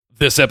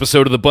This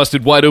episode of the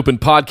Busted Wide Open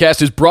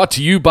podcast is brought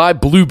to you by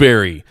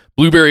Blueberry.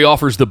 Blueberry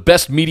offers the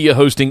best media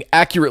hosting,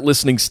 accurate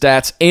listening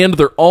stats, and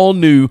their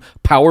all-new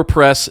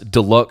PowerPress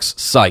Deluxe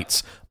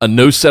sites. A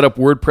no-setup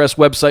WordPress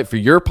website for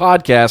your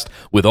podcast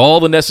with all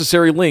the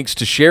necessary links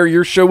to share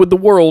your show with the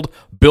world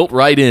built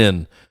right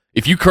in.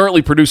 If you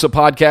currently produce a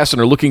podcast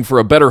and are looking for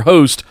a better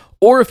host,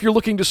 or if you're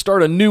looking to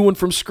start a new one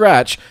from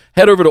scratch,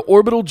 head over to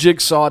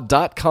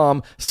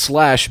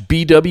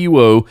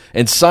orbitaljigsaw.com/BWO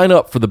and sign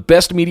up for the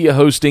best media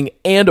hosting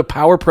and a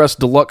PowerPress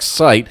Deluxe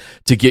site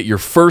to get your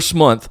first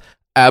month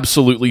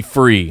absolutely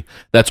free.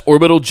 That's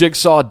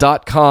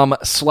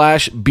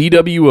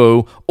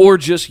orbitaljigsaw.com/BWO, or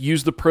just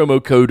use the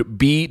promo code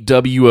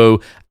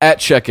BWO at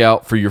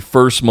checkout for your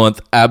first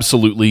month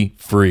absolutely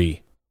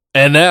free.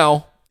 And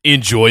now,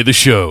 enjoy the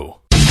show.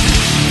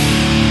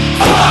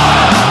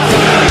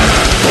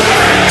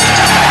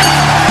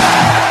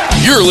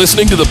 You're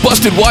listening to the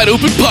Busted Wide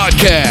Open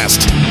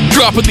podcast,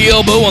 dropping the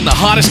elbow on the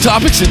hottest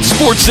topics in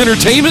sports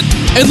entertainment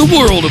and the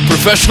world of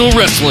professional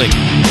wrestling.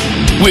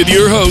 With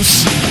your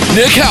hosts,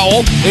 Nick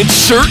Howell and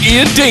Sir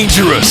Ian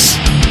Dangerous.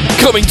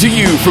 Coming to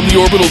you from the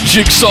Orbital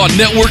Jigsaw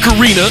Network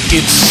Arena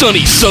in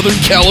sunny Southern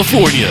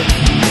California.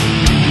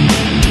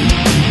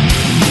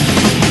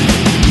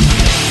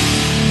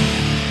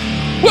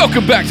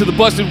 Welcome back to the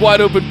Busted Wide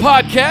Open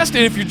podcast,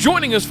 and if you're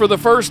joining us for the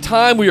first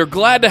time, we are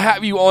glad to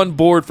have you on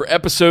board for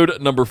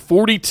episode number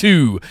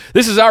 42.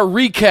 This is our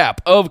recap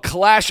of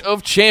Clash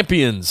of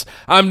Champions.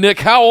 I'm Nick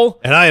Howell.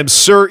 And I am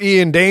Sir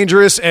Ian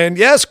Dangerous, and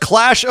yes,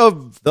 Clash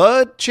of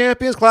the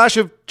Champions, Clash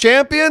of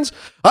Champions?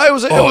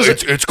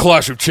 It's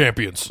Clash of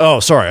Champions. Oh,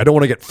 sorry, I don't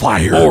want to get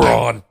fired.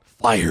 Moron.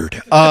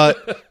 Fired.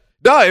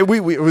 No, it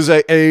was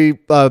a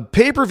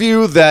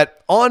pay-per-view that,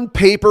 on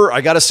paper,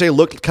 I got to say,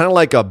 looked kind of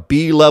like a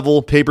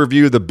B-level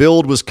pay-per-view. The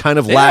build was kind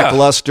of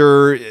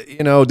lackluster,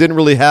 didn't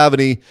really have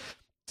any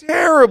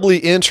terribly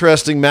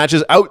interesting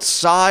matches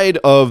outside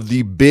of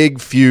the big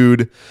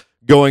feud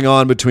going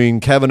on between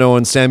Kevin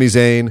Owens, Sami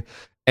Zayn,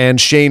 and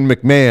Shane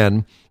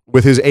McMahon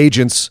with his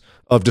agents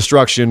of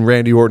destruction,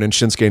 Randy Orton and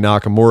Shinsuke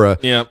Nakamura.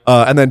 Yep.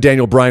 And then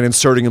Daniel Bryan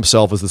inserting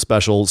himself as the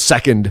special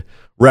second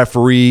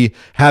referee,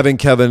 having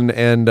Kevin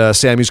and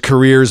Sammy's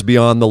careers be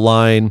on the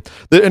line,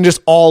 and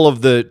just all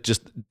of the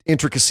just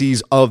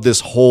intricacies of this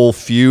whole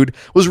feud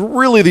was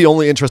really the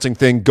only interesting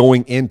thing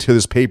going into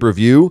this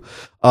pay-per-view.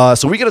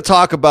 So we got to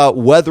talk about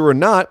whether or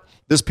not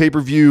this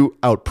pay-per-view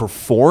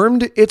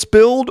outperformed its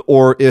build,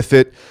 or if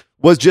it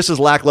was just as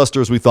lackluster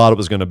as we thought it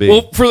was going to be.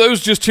 Well, for those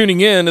just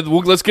tuning in,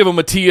 let's give them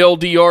a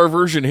TLDR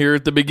version here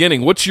at the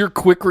beginning. What's your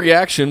quick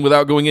reaction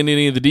without going into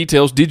any of the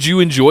details? Did you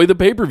enjoy the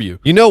pay-per-view?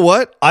 You know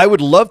what? I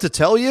would love to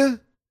tell you,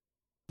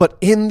 but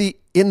in the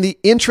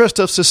interest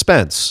of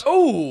suspense,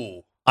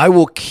 I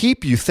will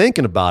keep you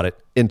thinking about it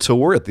until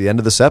we're at the end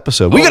of this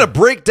episode. We got to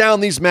break down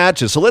these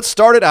matches. So let's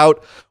start it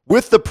out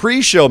with the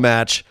pre-show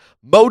match,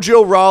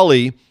 Mojo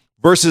Rawley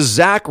versus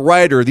Zack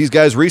Ryder. These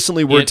guys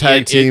recently were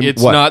tag team.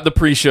 It's not the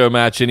pre-show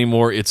match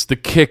anymore. It's the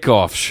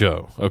kickoff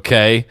show,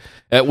 okay?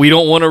 We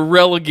don't want to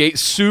relegate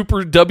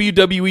super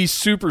WWE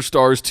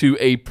superstars to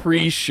a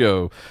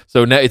pre-show.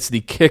 So now it's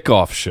the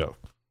kickoff show.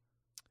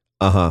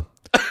 Uh-huh.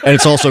 And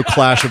it's also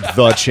Clash of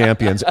the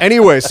Champions.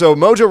 Anyway, so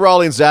Mojo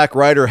Rawley and Zack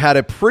Ryder had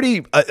a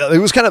pretty... it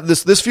was kind of...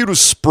 This feud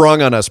was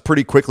sprung on us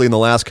pretty quickly in the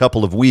last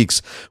couple of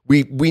weeks.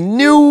 We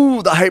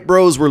knew the Hype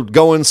Bros were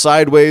going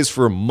sideways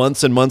for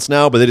months and months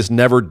now, but they just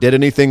never did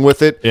anything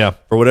with it. Yeah.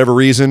 For whatever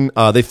reason.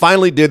 They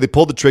finally did. They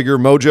pulled the trigger.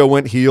 Mojo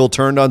went heel,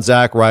 turned on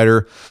Zack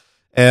Ryder.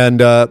 And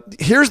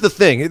here's the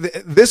thing.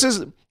 This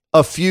is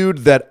a feud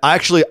that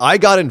I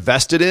got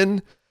invested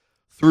in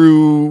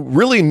through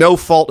really no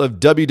fault of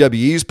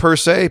WWE's per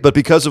se, but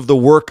because of the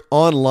work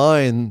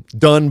online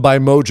done by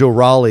Mojo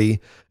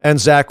Rawley and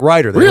Zack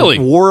Ryder. They had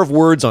a war of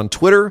words on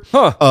Twitter.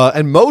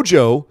 And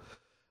Mojo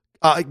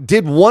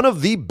did one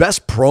of the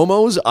best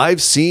promos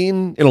I've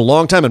seen in a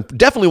long time, and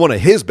definitely one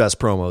of his best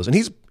promos. And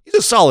he's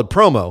a solid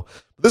promo.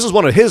 This is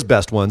one of his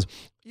best ones.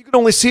 You can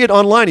only see it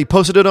online. He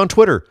posted it on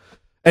Twitter.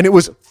 And it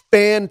was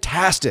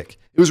fantastic.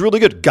 It was really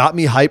good. Got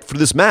me hyped for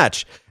this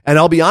match. And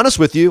I'll be honest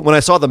with you, when I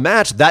saw the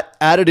match, that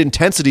added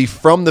intensity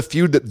from the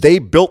feud that they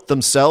built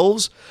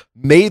themselves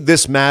made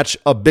this match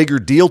a bigger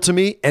deal to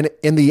me. And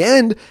in the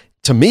end,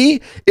 to me,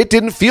 it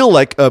didn't feel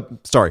like a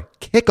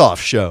kickoff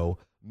show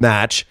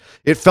match.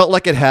 It felt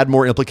like it had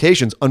more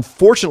implications.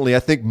 Unfortunately, I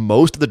think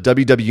most of the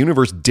WWE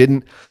universe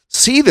didn't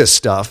see this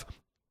stuff,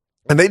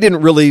 and they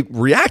didn't really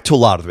react to a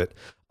lot of it.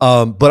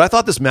 But I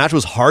thought this match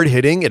was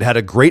hard-hitting. It had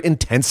a great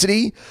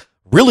intensity,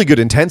 really good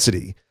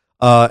intensity.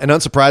 And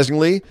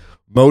unsurprisingly,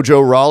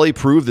 Mojo Rawley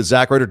proved that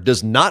Zack Ryder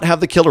does not have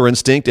the killer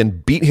instinct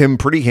and beat him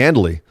pretty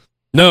handily.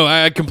 No,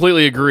 I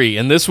completely agree.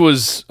 And this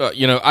was,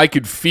 I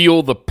could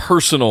feel the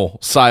personal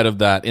side of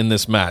that in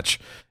this match.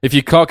 If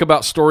you talk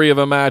about story of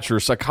a match or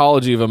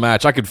psychology of a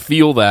match, I could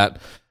feel that.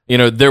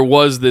 There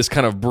was this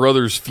kind of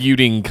brothers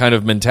feuding kind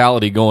of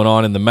mentality going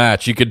on in the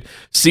match. You could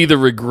see the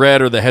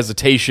regret or the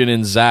hesitation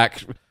in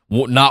Zack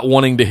not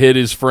wanting to hit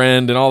his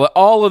friend and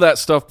all of that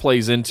stuff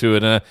plays into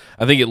it. And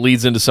I think it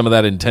leads into some of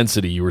that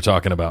intensity you were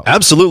talking about.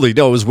 Absolutely.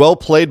 No, it was well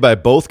played by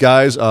both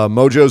guys.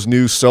 Mojo's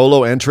new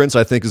solo entrance,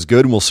 I think, is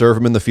good and will serve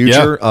him in the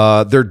future.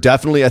 Yeah. They're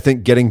definitely, I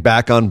think, getting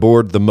back on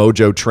board the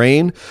Mojo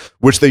train,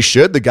 which they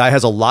should. The guy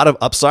has a lot of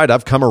upside.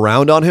 I've come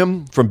around on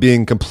him from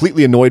being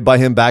completely annoyed by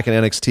him back in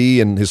NXT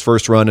in his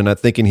first run and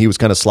thinking he was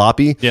kind of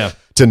sloppy. Yeah.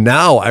 To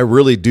now, I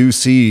really do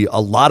see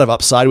a lot of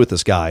upside with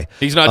this guy.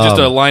 He's not just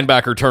a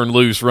linebacker turned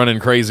loose running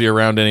crazy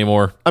around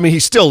anymore. I mean, he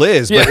still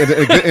is, but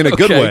in a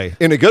good way.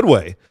 In a good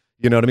way.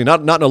 You know what I mean?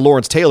 Not in a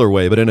Lawrence Taylor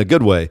way, but in a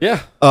good way.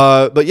 Yeah.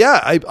 But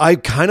yeah, I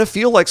kind of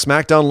feel like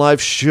SmackDown Live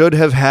should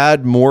have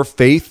had more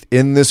faith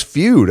in this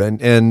feud.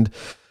 And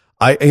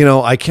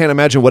I can't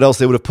imagine what else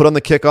they would have put on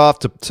the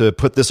kickoff to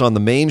put this on the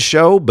main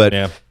show, but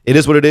it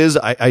is what it is.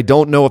 I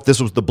don't know if this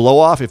was the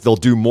blow-off, if they'll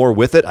do more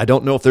with it. I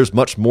don't know if there's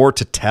much more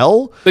to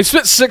tell. They've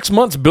spent 6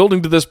 months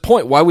building to this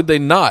point. Why would they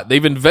not?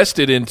 They've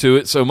invested into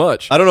it so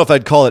much. I don't know if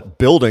I'd call it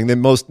building. They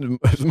more kind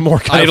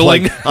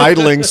idling. of like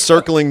idling,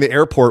 circling the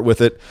airport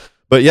with it.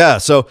 But yeah,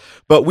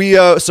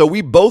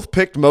 we both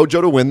picked Mojo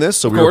to win this,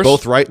 so we were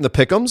both right in the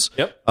pick'ems.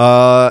 Yep.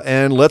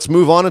 And let's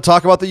move on and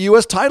talk about the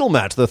U.S. title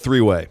match, the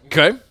three-way.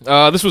 Okay.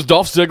 This was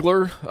Dolph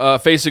Ziggler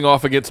facing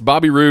off against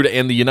Bobby Roode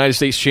and the United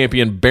States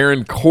champion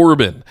Baron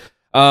Corbin.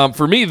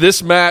 For me,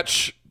 this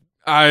match,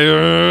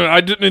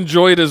 I didn't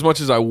enjoy it as much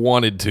as I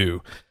wanted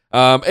to,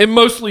 and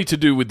mostly to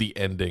do with the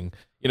ending.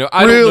 You know,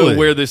 I don't know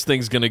where this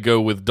thing's going to go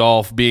with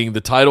Dolph being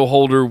the title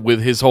holder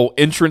with his whole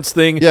entrance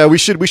thing. Yeah, we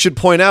should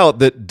point out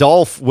that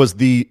Dolph was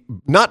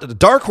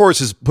Dark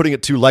Horse is putting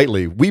it too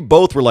lightly. We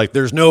both were like,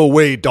 there's no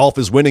way Dolph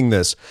is winning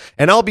this.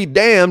 And I'll be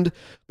damned,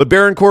 but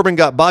Baron Corbin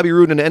got Bobby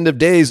Roode in End of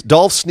Days.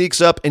 Dolph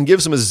sneaks up and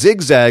gives him a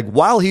zigzag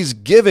while he's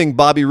giving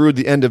Bobby Roode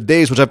the End of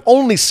Days, which I've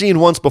only seen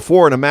once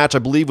before in a match, I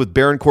believe, with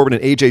Baron Corbin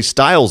and AJ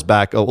Styles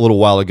back a little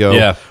while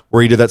ago,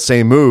 where he did that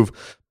same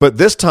move. But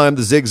this time,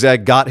 the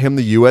zigzag got him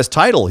the U.S.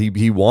 title.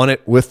 He won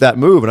it with that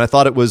move, and I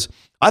thought it was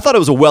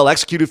a well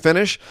executed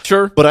finish.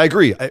 Sure, but I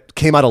agree, it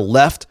came out of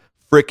left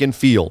frickin'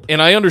 field,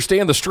 and I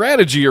understand the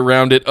strategy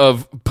around it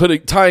of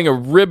tying a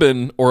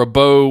ribbon or a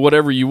bow,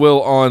 whatever you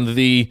will, on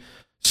the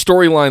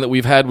storyline that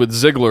we've had with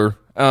Ziggler.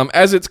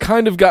 As it's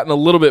kind of gotten a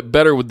little bit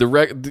better with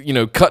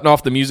the cutting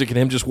off the music and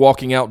him just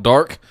walking out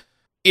dark.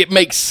 It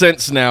makes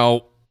sense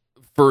now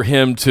for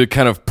him to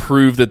kind of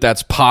prove that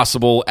that's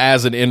possible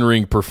as an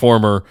in-ring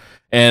performer.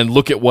 And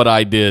look at what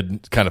I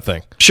did kind of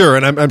thing. Sure,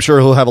 and I'm sure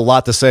he'll have a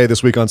lot to say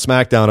this week on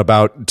SmackDown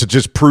about to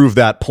just prove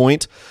that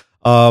point.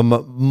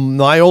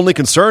 My only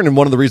concern, and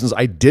one of the reasons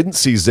I didn't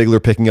see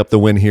Ziggler picking up the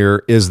win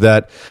here, is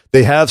that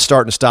they have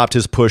started and stopped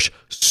his push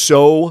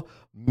so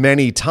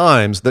many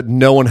times that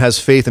no one has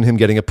faith in him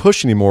getting a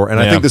push anymore. And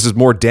I think this is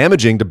more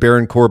damaging to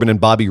Baron Corbin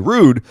and Bobby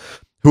Roode,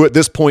 who at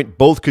this point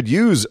both could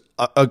use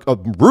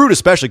Roode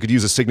especially could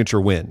use a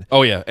signature win.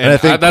 Oh yeah, and I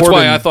think that's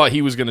why I thought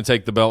he was going to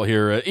take the belt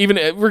here. Even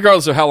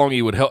regardless of how long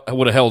he would have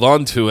held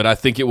on to it, I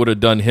think it would have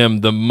done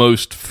him the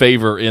most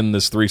favor in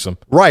this threesome.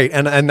 Right,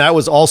 and that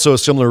was also a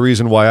similar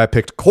reason why I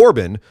picked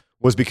Corbin,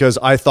 was because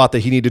I thought that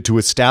he needed to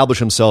establish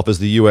himself as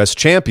the U.S.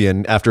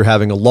 champion after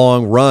having a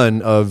long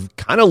run of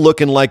kind of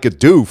looking like a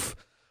doof,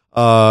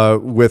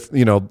 with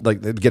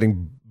like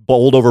getting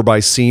bowled over by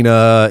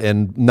Cena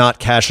and not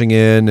cashing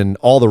in and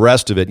all the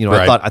rest of it.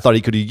 Right. I thought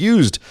he could have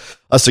used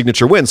a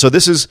signature win. So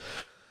this is,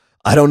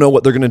 I don't know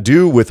what they're going to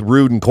do with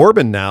Roode and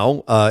Corbin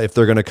now. If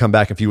they're going to come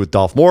back and feud with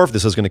Dolph more, if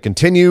this is going to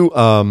continue.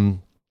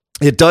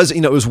 It does,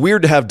 it was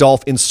weird to have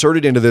Dolph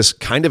inserted into this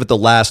kind of at the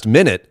last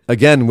minute,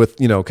 again, with,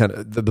 kind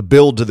of the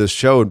build to this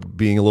show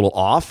being a little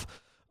off.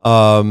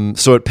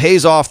 So it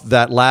pays off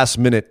that last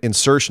minute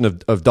insertion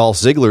of Dolph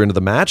Ziggler into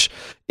the match.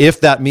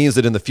 If that means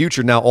that in the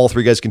future now all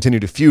three guys continue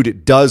to feud,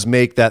 it does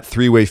make that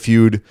three-way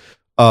feud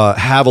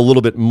have a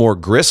little bit more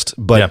grist.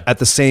 But at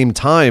the same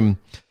time,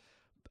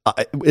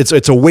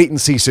 it's a wait and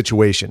see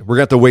situation. We're going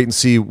to have to wait and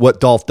see what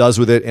Dolph does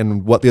with it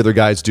and what the other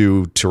guys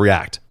do to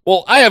react.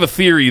 Well, I have a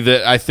theory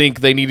that I think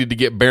they needed to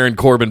get Baron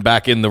Corbin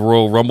back in the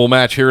Royal Rumble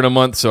match here in a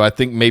month, so I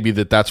think maybe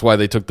that's why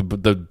they took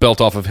the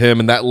belt off of him,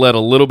 and that led a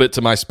little bit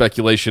to my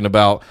speculation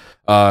about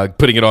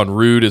putting it on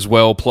Roode as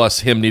well,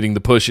 plus him needing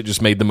the push. It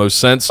just made the most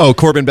sense. Oh,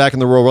 Corbin back in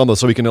the Royal Rumble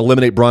so we can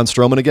eliminate Braun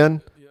Strowman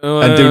again?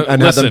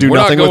 And have them do we're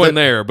nothing not going with it?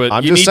 There,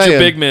 but you need your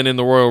big men in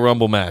the Royal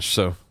Rumble match,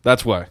 so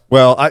that's why.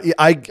 Well,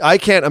 I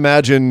can't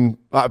imagine,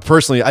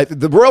 personally,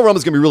 the Royal Rumble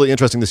is going to be really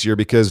interesting this year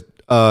because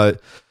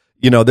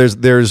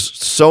there's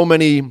so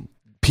many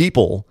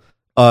people,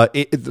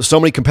 so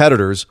many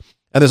competitors,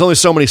 and there's only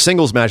so many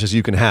singles matches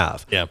you can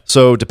have. Yeah.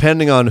 So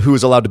depending on who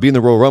is allowed to be in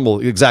the Royal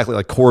Rumble, exactly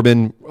like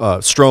Corbin,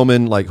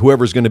 Strowman, like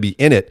whoever's going to be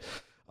in it,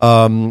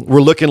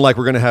 we're looking like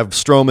we're going to have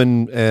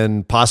Strowman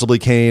and possibly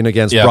Kane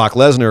against Brock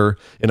Lesnar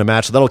in a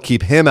match. So that'll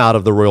keep him out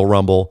of the Royal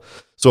Rumble.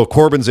 So if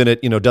Corbin's in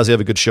it, does he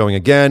have a good showing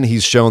again?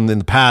 He's shown in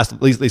the past,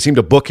 at least they seem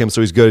to book him,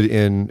 so he's good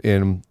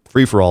in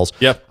free-for-alls.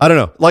 Yep. I don't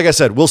know. Like I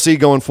said, we'll see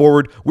going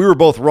forward. We were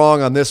both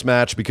wrong on this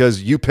match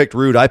because you picked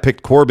Roode, I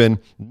picked Corbin.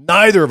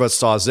 Neither of us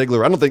saw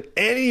Ziggler. I don't think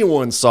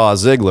anyone saw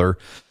Ziggler.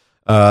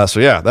 So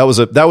yeah, that was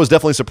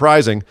definitely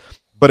surprising.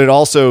 But it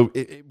also,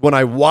 when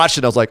I watched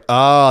it, I was like,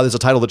 there's a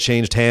title that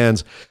changed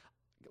hands.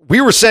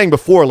 We were saying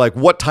before, like,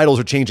 what titles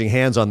are changing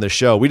hands on this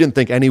show? We didn't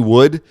think any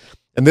would,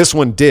 and this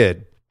one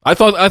did. I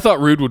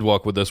thought Rude would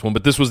walk with this one,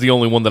 but this was the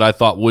only one that I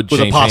thought would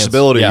change a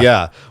possibility, hands.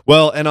 Yeah.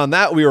 Well, and on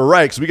that we were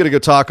right, because we got to go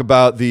talk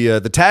about the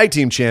tag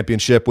team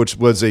championship, which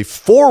was a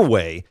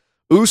 4-way: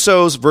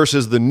 Usos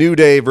versus the New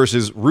Day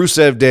versus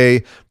Rusev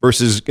Day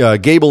versus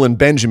Gable and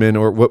Benjamin,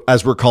 or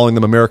as we're calling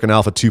them, American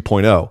Alpha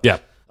 2.0. Yeah.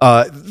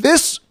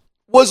 This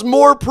was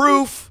more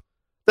proof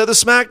that the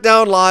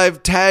SmackDown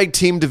Live tag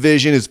team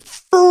division is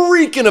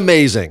freaking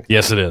amazing.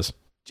 Yes, it is.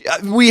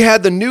 We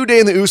had the New Day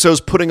and the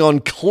Usos putting on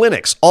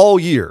clinics all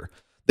year.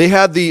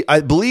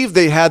 I believe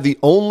they had the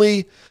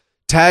only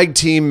tag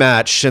team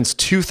match since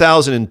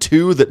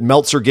 2002 that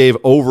Meltzer gave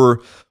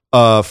over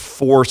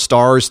 4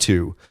 stars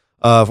to,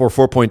 or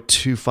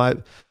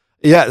 4.25.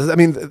 Yeah, I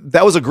mean,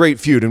 that was a great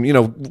feud. And,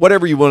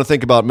 whatever you want to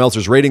think about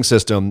Meltzer's rating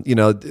system,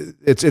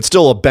 it's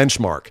still a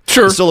benchmark.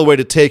 Sure. It's still a way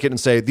to take it and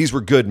say, these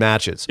were good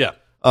matches. Yeah.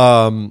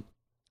 And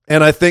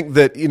I think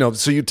that,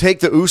 so you take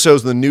the Usos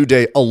and the New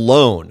Day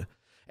alone,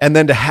 and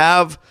then to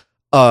have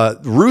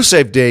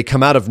Rusev Day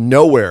come out of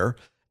nowhere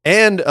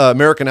and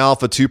American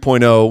Alpha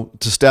 2.0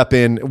 to step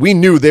in. We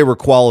knew they were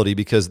quality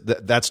because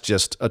that's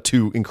just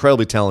 2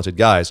 incredibly talented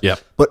guys. Yeah.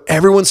 But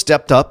everyone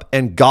stepped up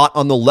and got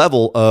on the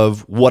level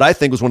of what I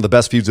think was one of the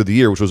best feuds of the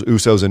year, which was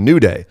Usos and New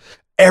Day.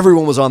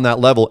 Everyone was on that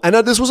level. And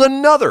this was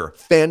another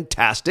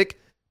fantastic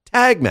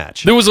tag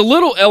match. There was a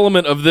little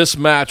element of this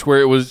match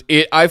where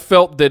I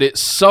felt that it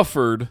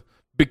suffered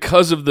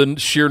because of the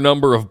sheer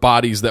number of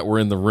bodies that were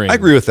in the ring. I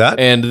agree with that.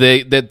 And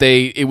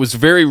it was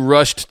very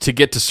rushed to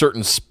get to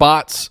certain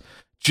spots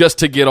just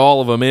to get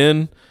all of them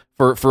in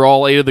for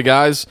all 8 of the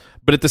guys.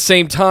 But at the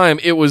same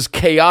time, it was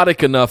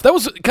chaotic enough. That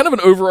was kind of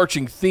an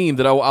overarching theme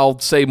that I'll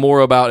say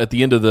more about at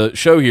the end of the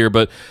show here.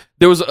 But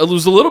there was a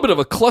little bit of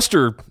a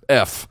cluster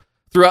F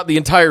throughout the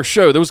entire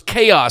show. There was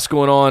chaos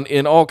going on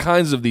in all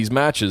kinds of these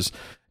matches.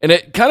 And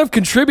it kind of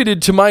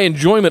contributed to my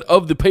enjoyment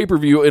of the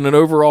pay-per-view in an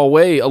overall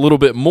way a little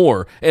bit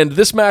more. And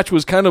this match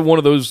was kind of one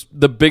of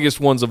the biggest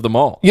ones of them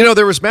all.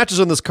 There was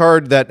matches on this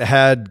card that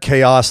had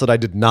chaos that I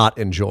did not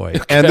enjoy.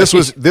 Okay. And this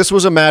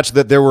was a match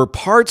that there were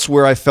parts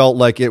where I felt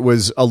like it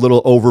was a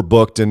little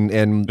overbooked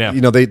and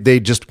yeah. They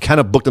just kind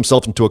of booked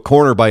themselves into a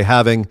corner by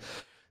having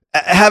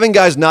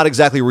guys not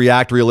exactly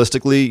react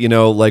realistically,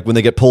 like when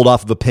they get pulled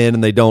off of a pin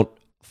and they don't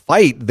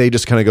fight, they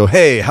just kind of go,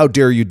 "Hey, how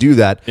dare you do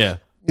that?" Yeah.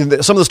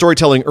 Some of the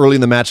storytelling early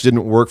in the match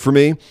didn't work for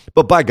me,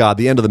 but by God,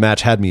 the end of the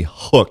match had me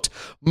hooked.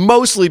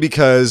 Mostly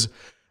because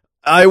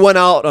I went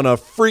out on a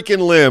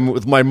freaking limb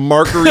with my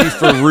markery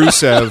for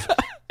Rusev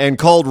and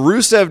called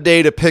Rusev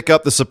Day to pick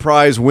up the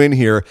surprise win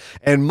here.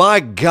 And my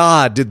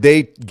God, did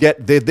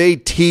they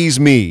tease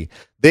me?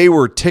 They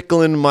were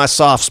tickling my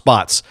soft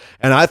spots.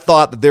 And I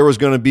thought that there was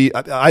going to be,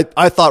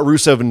 I thought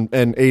Rusev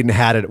and Aiden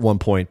had it at one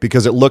point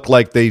because it looked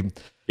like they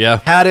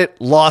had it,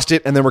 lost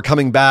it, and then we're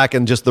coming back,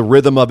 and just the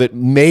rhythm of it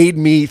made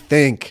me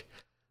think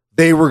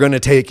they were going to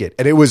take it.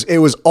 And it was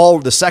all,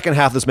 the second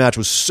half of this match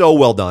was so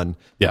well done.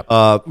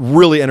 Yeah.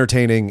 Really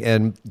entertaining,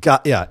 and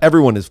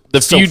everyone is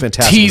the so few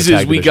fantastic.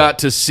 Teases we got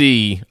to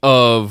see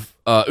of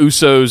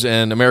Usos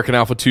and American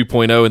Alpha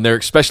 2.0, and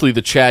especially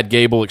the Chad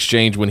Gable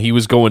exchange when he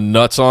was going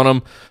nuts on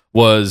him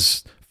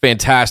was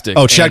fantastic.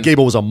 Oh, Chad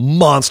Gable was a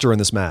monster in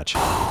this match.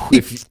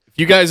 If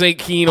you guys ain't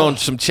keen on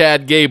some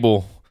Chad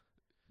Gable,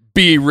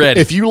 be ready.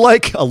 If you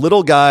like a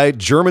little guy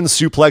German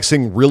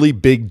suplexing really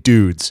big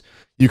dudes,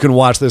 you can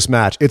watch this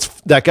match.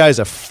 That guy's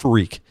a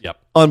freak. Yep.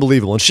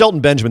 Unbelievable. And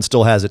Shelton Benjamin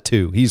still has it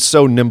too. He's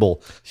so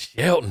nimble.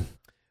 Shelton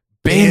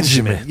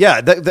Benjamin.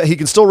 Yeah, he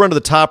can still run to the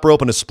top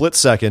rope in a split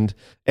second.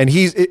 And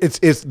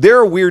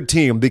they're a weird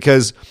team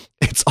because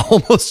it's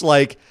almost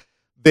like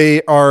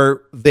they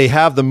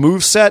have the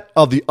moveset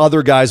of the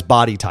other guy's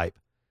body type.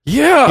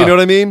 Yeah. You know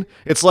what I mean?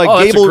 It's like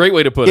that's a great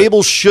way to put it.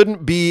 Gable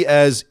shouldn't be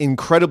as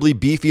incredibly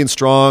beefy and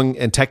strong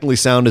and technically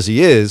sound as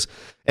he is.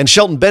 And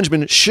Shelton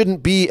Benjamin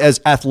shouldn't be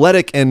as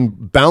athletic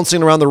and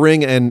bouncing around the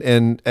ring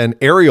and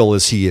aerial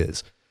as he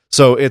is.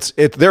 So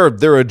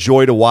they're a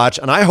joy to watch.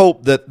 And I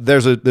hope that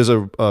there's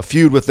a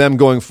feud with them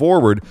going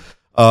forward.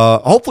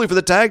 Hopefully for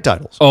the tag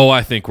titles. Oh,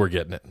 I think we're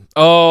getting it.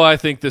 Oh, I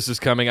think this is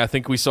coming. I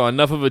think we saw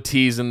enough of a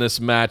tease in this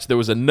match. There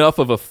was enough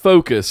of a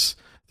focus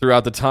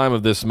throughout the time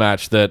of this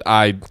match that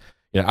I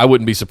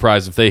wouldn't be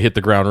surprised if they hit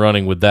the ground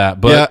running with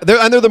that. But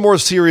they're the more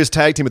serious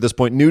tag team at this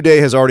point. New Day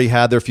has already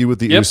had their feud with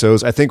the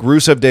Usos. I think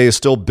Rusev Day is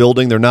still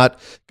building. They're not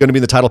going to be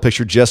in the title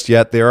picture just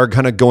yet. They are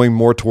kind of going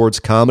more towards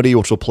comedy,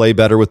 which will play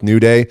better with New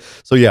Day.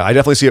 So yeah, I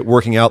definitely see it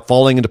working out,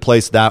 falling into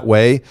place that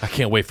way. I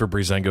can't wait for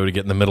Breezango to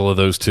get in the middle of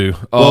those two.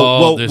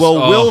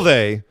 Will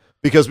they?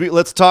 Because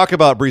let's talk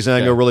about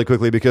Breezango really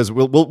quickly because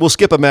we'll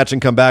skip a match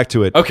and come back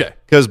to it. Okay.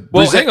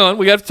 Hang on,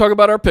 we got to talk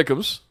about our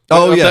pick'ems.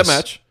 Oh yes, that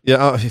match.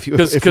 Yeah,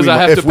 because I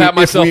have to pat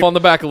myself on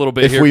the back a little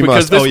bit here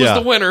because this was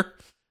the winner.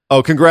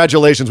 Oh,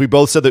 congratulations! We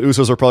both said the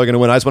Usos are probably going to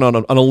win. I just went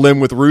on a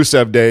limb with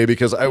Rusev Day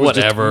because I was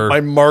just my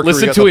marker.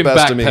 Listen got to the him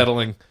best of me.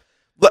 backpedaling.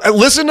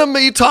 Listen to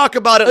me talk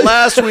about it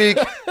last week.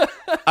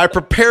 I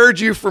prepared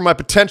you for my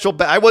potential.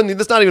 I wasn't.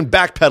 That's not even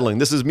backpedaling.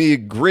 This is me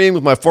agreeing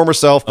with my former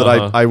self that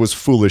I was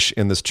foolish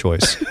in this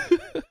choice.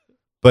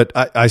 But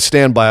I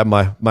stand by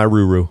my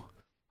Ruru.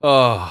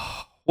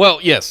 Well,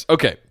 yes.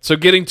 Okay. So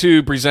getting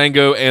to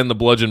Breezango and the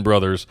Bludgeon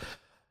Brothers,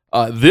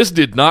 this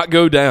did not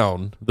go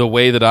down the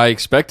way that I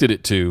expected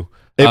it to.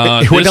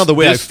 It went down the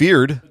way I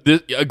feared.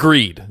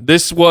 Agreed.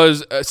 This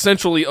was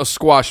essentially a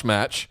squash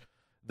match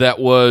that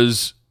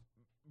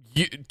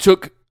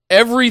took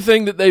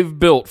everything that they've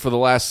built for the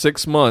last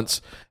 6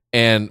 months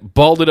and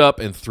balled it up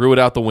and threw it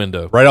out the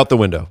window. Right out the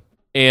window.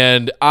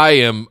 And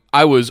I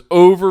was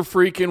over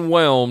freaking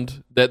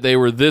whelmed that they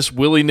were this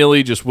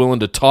willy-nilly just willing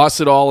to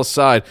toss it all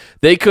aside.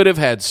 They could have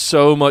had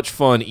so much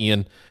fun,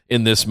 Ian,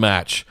 in this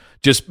match.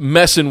 Just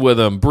messing with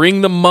them.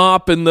 Bring the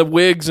mop and the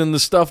wigs and the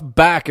stuff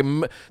back.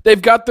 And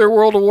they've got their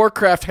World of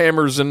Warcraft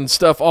hammers and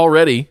stuff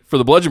already for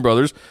the Bludgeon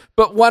Brothers,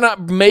 but why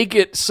not make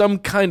it some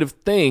kind of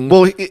thing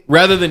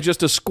rather than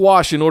just a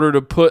squash in order to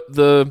put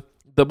the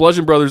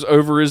Bludgeon Brothers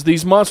over as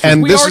these monsters?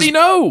 And we already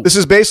know. This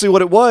is basically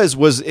what it was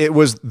it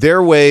was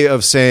their way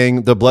of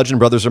saying the Bludgeon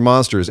Brothers are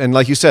monsters. And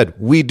like you said,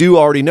 we do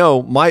already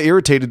know my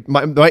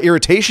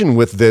irritation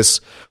with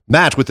this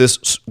match, with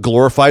this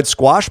glorified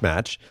squash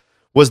match,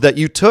 was that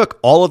you took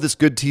all of this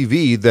good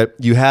TV that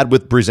you had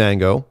with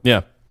Breezango,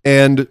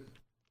 and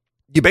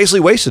you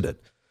basically wasted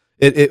it.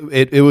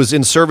 It was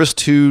in service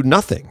to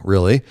nothing,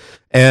 really.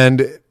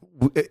 And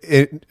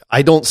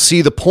I don't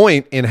see the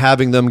point in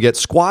having them get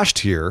squashed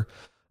here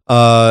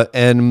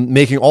and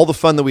making all the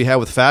fun that we had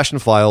with Fashion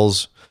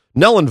Files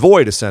null and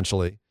void,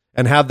 essentially,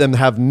 and have them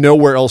have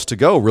nowhere else to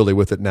go, really,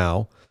 with it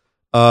now.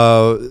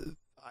 I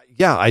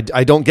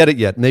don't get it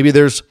yet. Maybe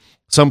there's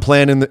some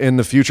plan in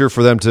the future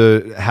for them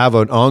to have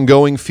an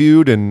ongoing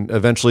feud, and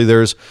eventually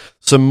there's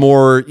some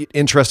more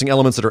interesting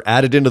elements that are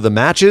added into the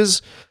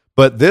matches.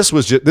 But this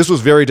was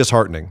very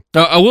disheartening.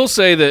 I will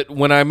say that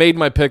when I made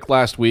my pick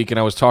last week and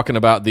I was talking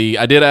about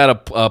I did add a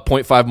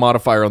 0.5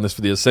 modifier on this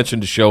for the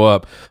Ascension to show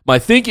up. My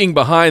thinking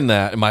behind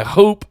that and my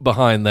hope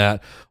behind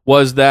that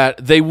was that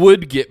they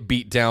would get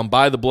beat down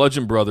by the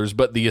Bludgeon Brothers,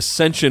 but the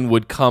Ascension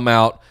would come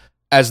out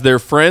as their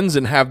friends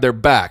and have their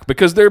back,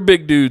 because they're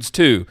big dudes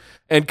too,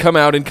 and come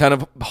out and kind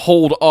of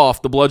hold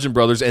off the Bludgeon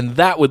Brothers, and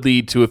that would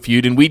lead to a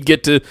feud, and we'd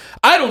get to,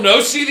 I don't know,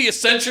 see the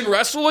Ascension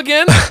wrestle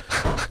again?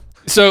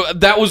 So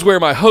that was where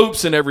my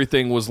hopes and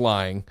everything was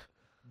lying.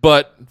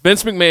 But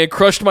Vince McMahon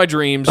crushed my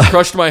dreams,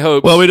 crushed my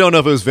hopes. Well, we don't know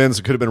if it was Vince.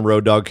 It could have been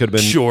Road Dogg, could have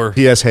been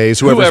P.S. Hayes,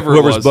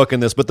 whoever's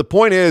booking this. But the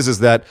point is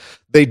that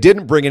they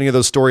didn't bring any of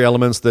those story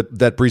elements that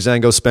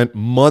Breezango spent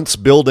months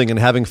building and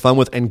having fun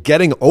with and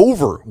getting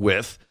over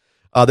with.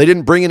 They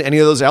didn't bring in any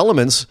of those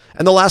elements,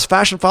 and the last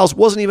Fashion Files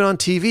wasn't even on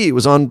TV. It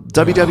was on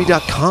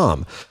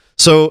WWE.com.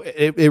 So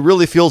it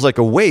really feels like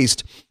a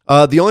waste.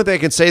 The only thing I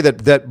can say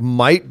that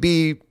might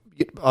be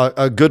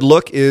a good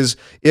look is,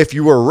 if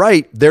you were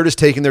right, they're just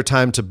taking their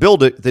time to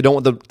build it. They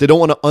don't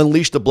want to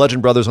unleash the Bludgeon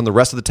Brothers on the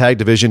rest of the tag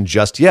division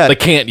just yet. They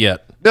can't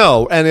yet.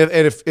 No, and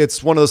if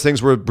it's one of those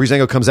things where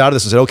Breezango comes out of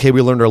this and said, okay,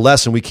 we learned our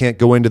lesson, we can't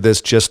go into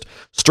this just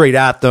straight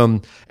at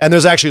them. And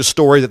there's actually a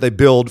story that they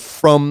build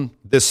from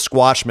this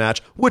squash match,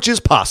 which is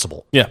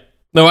possible. Yeah.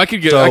 No, I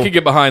could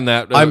get behind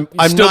that. I'm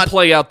still not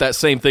play out that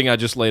same thing I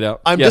just laid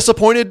out. I'm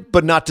disappointed,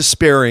 but not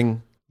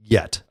despairing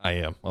yet. I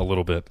am a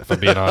little bit, if I'm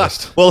being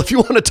honest. Well, if you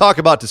want to talk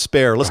about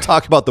despair, let's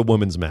talk about the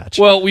women's match.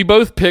 Well, we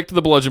both picked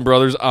the Bludgeon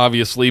Brothers,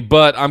 obviously,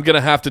 but I'm going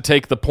to have to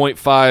take the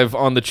 0.5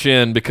 on the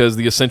chin because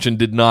the Ascension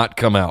did not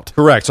come out.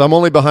 Correct. So I'm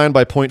only behind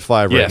by 0.5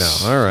 right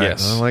Yes. now. All right.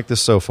 Yes. I like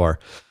this so far.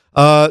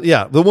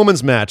 The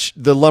women's match,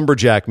 the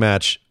Lumberjack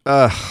match.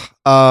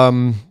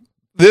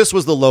 This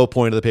was the low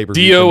point of the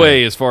pay-per-view.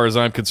 DOA, as far as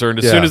I'm concerned.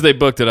 As soon as they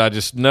booked it, I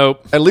just,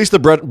 nope. At least the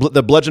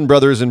Bludgeon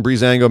Brothers and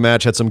Breezango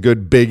match had some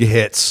good big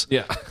hits.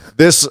 Yeah.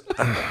 This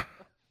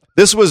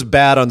was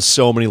bad on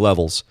so many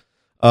levels.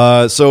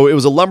 So it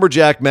was a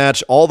lumberjack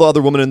match. All the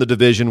other women in the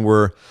division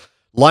were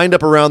lined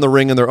up around the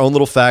ring in their own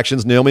little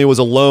factions. Naomi was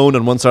alone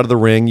on one side of the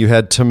ring. You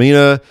had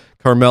Tamina,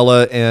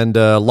 Carmella, and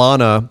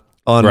Lana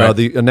on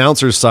the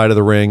announcer's side of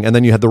the ring. And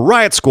then you had the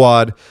Riot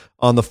Squad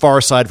on the far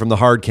side from the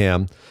hard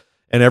cam.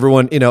 And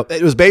everyone,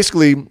 it was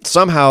basically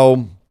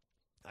somehow,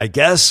 I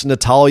guess,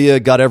 Natalya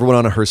got everyone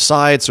on her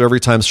side. So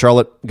every time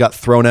Charlotte got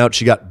thrown out,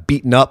 she got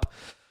beaten up.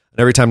 And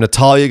every time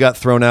Natalya got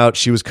thrown out,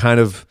 she was kind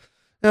of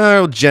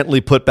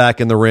gently put back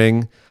in the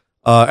ring.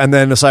 And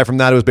then aside from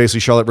that, it was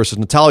basically Charlotte versus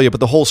Natalya. But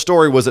the whole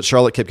story was that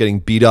Charlotte kept getting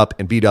beat up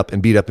and beat up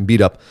and beat up and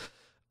beat up.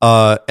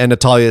 And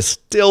Natalya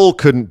still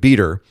couldn't beat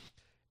her.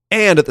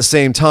 And at the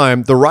same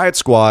time, the Riot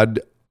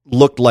Squad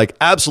looked like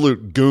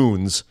absolute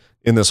goons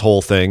in this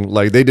whole thing.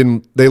 Like they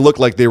looked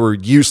like they were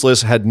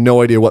useless, had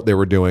no idea what they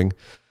were doing,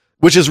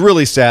 which is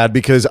really sad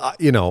because,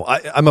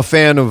 I'm a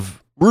fan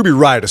of Ruby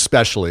Riott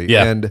especially.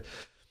 Yeah. And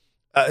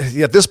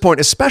at this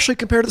point, especially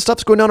compared to the stuff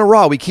that's going down on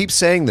Raw, we keep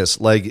saying this,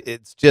 like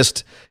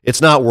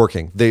it's not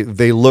working.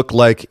 They look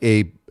like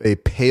a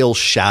pale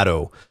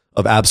shadow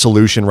of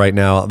Absolution right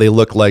now. They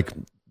look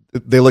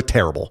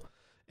terrible.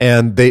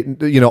 And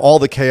all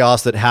the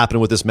chaos that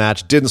happened with this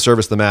match didn't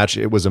service the match.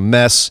 It was a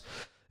mess.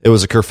 It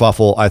was a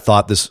kerfuffle. I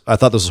thought this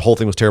whole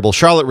thing was terrible.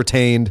 Charlotte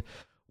retained.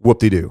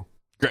 Whoop-de-doo.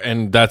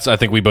 And I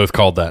think we both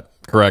called that,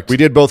 correct? We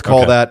did both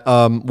call that.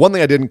 One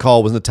thing I didn't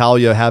call was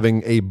Natalya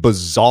having a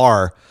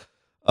bizarre,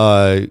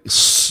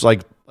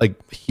 like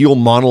heel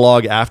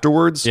monologue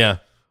afterwards. Yeah.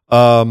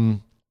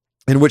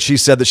 In which she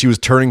said that she was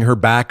turning her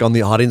back on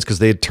the audience because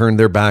they had turned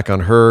their back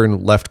on her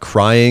and left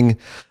crying.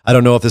 I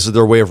don't know if this is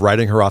their way of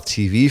writing her off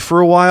TV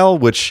for a while,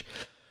 which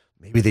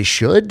maybe they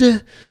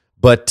should.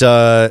 But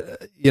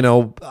it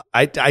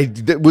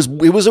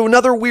was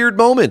another weird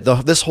moment.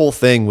 This whole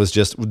thing was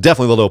just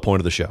definitely the low point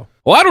of the show.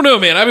 Well, I don't know,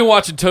 man. I've been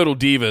watching Total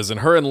Divas,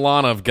 and her and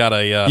Lana have got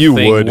a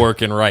thing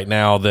working right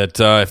now that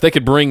if they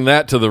could bring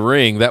that to the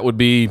ring, that would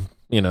be,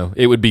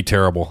 it would be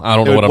terrible. I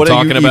don't know what I'm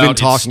talking about.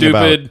 It's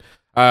stupid.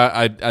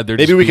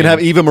 Maybe we can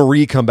have Eva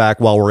Marie come back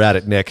while we're at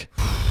it, Nick.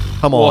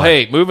 Come on. Well,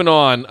 hey, moving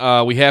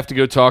on. We have to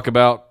go talk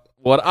about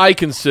what I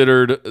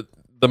considered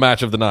the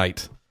match of the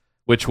night,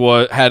 which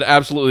had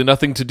absolutely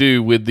nothing to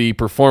do with the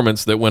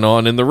performance that went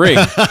on in the ring.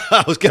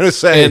 I was going to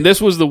say. And this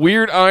was the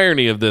weird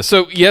irony of this.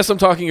 So, yes, I'm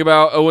talking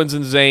about Owens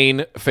and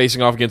Zayn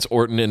facing off against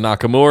Orton and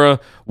Nakamura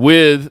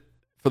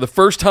for the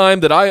first time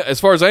that as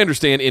far as I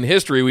understand, in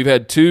history, we've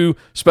had two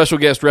special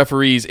guest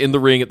referees in the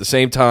ring at the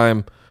same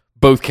time,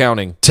 both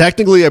counting.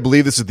 Technically, I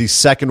believe this is the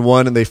second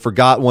one, and they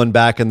forgot one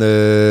back in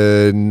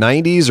the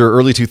 90s or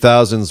early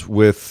 2000s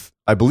with,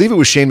 I believe it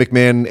was Shane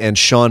McMahon and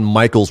Shawn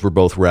Michaels were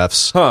both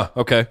refs. Huh,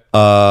 okay.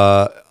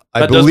 I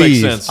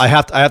believe. Does make sense. I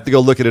have to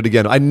go look at it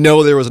again. I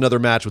know there was another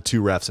match with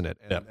two refs in it,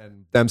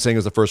 and them saying it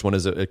was the first one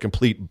is a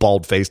complete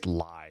bald-faced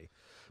lie.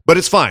 But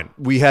it's fine.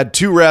 We had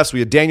two refs. We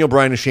had Daniel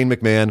Bryan and Shane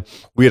McMahon.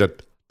 We had a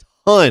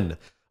ton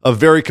of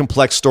very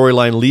complex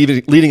storyline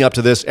leading up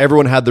to this.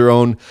 Everyone had their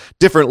own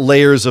different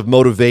layers of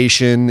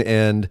motivation,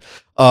 and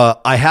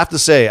I have to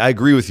say, I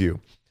agree with you.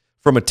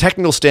 From a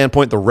technical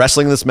standpoint, the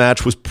wrestling in this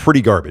match was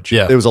pretty garbage.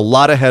 Yeah. There was a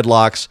lot of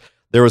headlocks.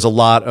 There was a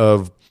lot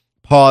of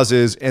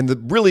pauses, and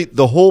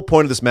the whole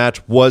point of this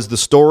match was the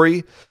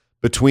story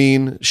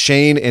between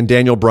Shane and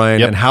Daniel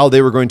Bryan and how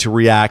they were going to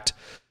react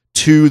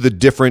to the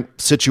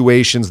different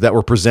situations that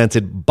were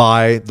presented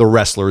by the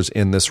wrestlers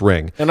in this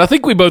ring. And I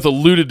think we both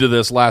alluded to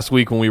this last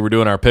week when we were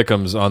doing our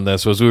pick'ems on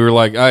this, was we were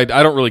like, I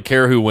don't really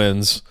care who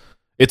wins.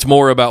 It's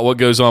more about what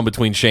goes on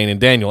between Shane and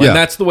Daniel. And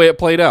that's the way it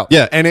played out.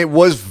 Yeah, and it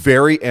was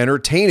very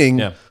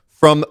entertaining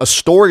from a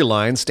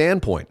storyline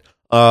standpoint.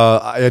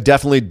 I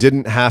definitely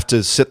didn't have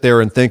to sit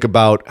there and think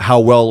about how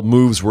well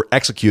moves were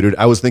executed.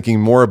 I was thinking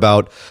more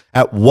about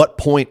at what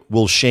point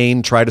will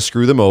Shane try to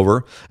screw them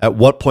over? At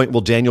what point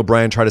will Daniel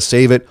Bryan try to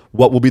save it?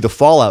 What will be the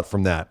fallout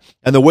from that?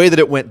 And the way that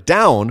it went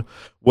down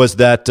was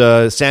that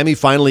Sammy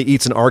finally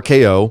eats an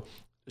RKO.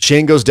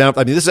 Shane goes down.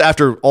 I mean, this is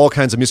after all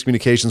kinds of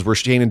miscommunications where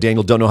Shane and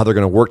Daniel don't know how they're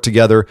going to work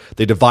together.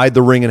 They divide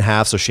the ring in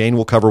half, so Shane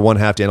will cover one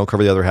half, Daniel will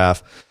cover the other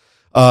half.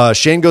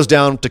 Shane goes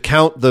down to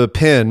count the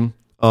pin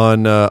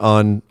on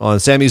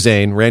Sami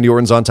Zayn. Randy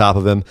Orton's on top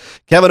of him.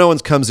 Kevin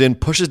Owens comes in,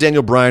 pushes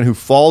Daniel Bryan, who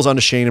falls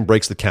onto Shane and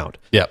breaks the count.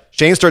 Yeah.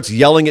 Shane starts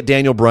yelling at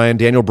Daniel Bryan.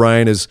 Daniel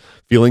Bryan is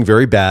feeling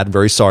very bad,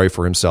 very sorry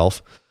for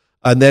himself.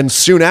 And then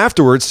soon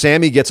afterwards,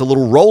 Sami gets a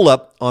little roll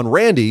up on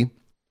Randy,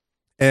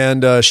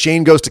 and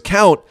Shane goes to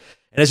count.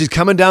 And as he's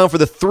coming down for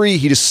the 3,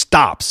 he just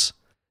stops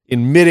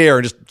in midair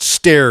and just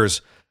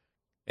stares.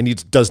 And he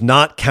does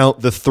not count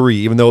the 3,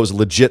 even though it was a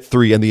legit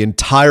 3. And the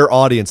entire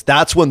audience,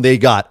 that's when they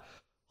got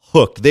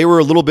hooked. They were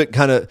a little bit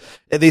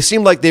they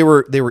seemed like they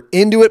were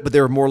into it, but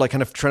they were more like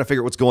kind of trying to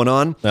figure out what's going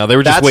on. No, they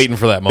were just waiting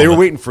for that moment. They were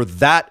waiting for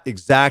that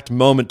exact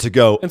moment to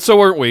go. And so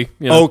weren't we.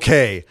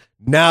 Okay,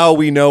 now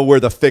we know where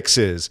the fix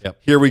is. Yep.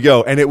 Here we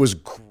go. And it was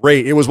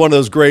great. It was one of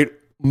those great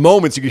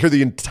moments. You could hear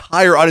the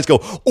entire audience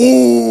go,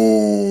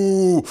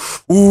 ooh,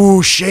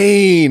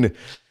 Shane,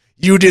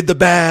 you did the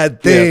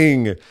bad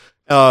thing. Yep.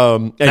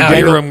 And now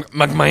Daniel, you're a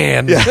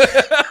McMahon. Yeah.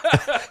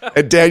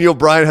 And Daniel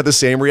Bryan had the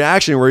same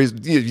reaction where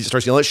he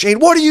starts yelling at Shane,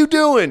 what are you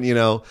doing?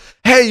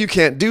 Hey, you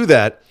can't do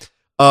that.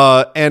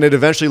 And it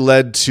eventually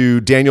led to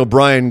Daniel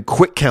Bryan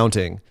quick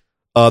counting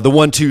the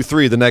 1, 2,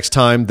 3 the next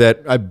time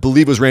that I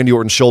believe was Randy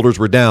Orton's shoulders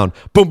were down.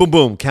 Boom, boom,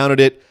 boom. Counted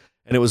it,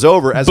 and it was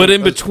over.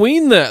 In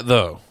between that,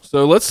 though,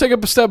 so let's take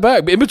a step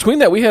back. In between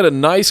that, we had a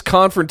nice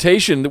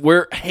confrontation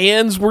where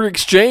hands were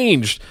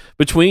exchanged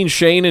between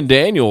Shane and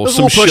Daniel.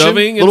 Some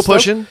shoving and stuff.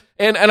 Pushing.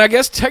 And I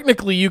guess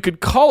technically you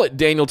could call it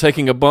Daniel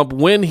taking a bump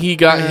when he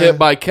got hit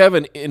by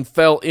Kevin and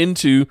fell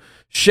into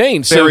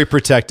Shane. So, very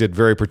protected,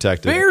 very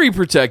protected. Very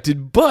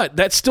protected, but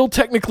that's still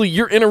technically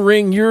you're in a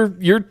ring, you're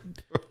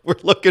We're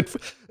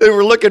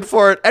looking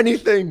for it.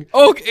 Anything.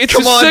 Oh, it's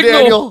Come a on, signal.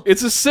 Daniel.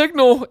 It's a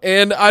signal,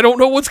 and I don't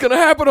know what's going to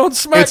happen on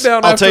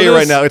SmackDown. I'll tell you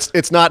right now,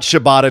 it's not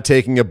Shibata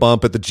taking a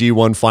bump at the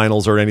G1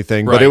 finals or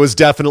anything, but it was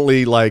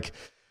definitely like.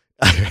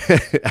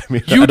 I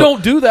mean, you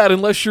don't do that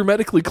unless you're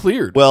medically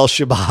cleared. Well,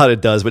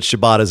 Shibata does, but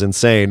Shibata's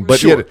insane.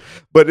 But sure.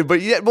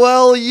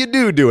 Well, you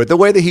do it. The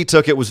way that he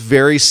took it was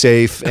very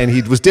safe, and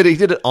he did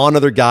it on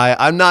another guy.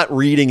 I'm not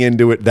reading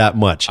into it that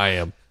much. I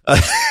am.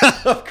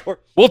 Of course.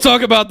 We'll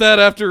talk about that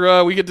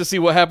after we get to see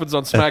what happens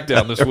on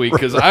SmackDown this week,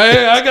 because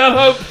I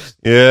got hope.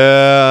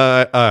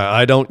 Yeah,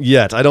 I don't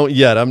yet.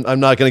 I'm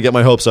not going to get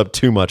my hopes up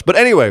too much. But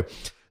anyway,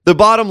 the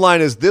bottom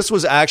line is this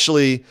was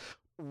actually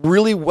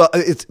really well.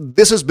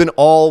 This has been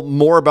all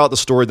more about the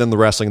story than the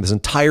wrestling. This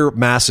entire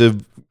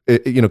massive,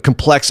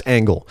 complex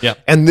angle. Yeah.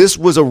 And this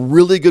was a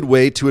really good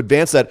way to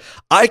advance that.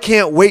 I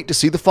can't wait to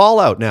see the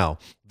fallout now.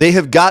 They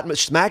have got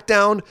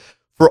SmackDown,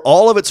 for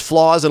all of its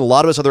flaws and a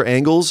lot of its other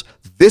angles,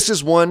 this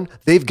is one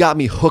they've got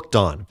me hooked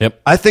on.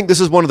 Yep. I think this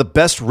is one of the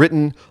best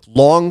written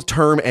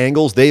long-term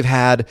angles they've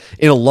had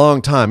in a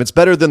long time. It's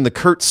better than the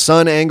Kurt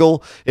Son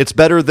angle. It's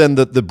better than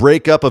the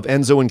breakup of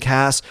Enzo and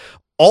Cass.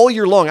 All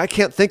year long, I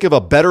can't think of a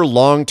better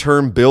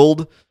long-term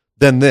build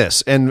than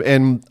this.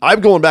 And I'm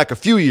going back a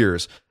few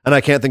years, and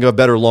I can't think of a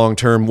better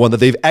long-term one that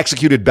they've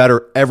executed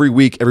better every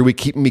week,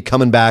 keeping me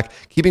coming back,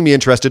 keeping me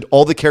interested.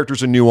 All the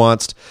characters are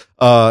nuanced.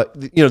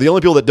 The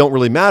only people that don't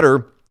really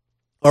matter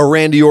are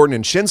Randy Orton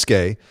and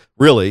Shinsuke.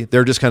 Really,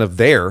 they're just kind of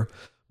there.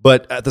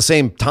 But at the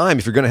same time,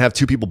 if you're going to have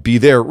two people be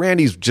there,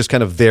 Randy's just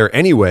kind of there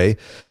anyway.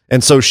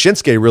 And so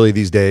Shinsuke really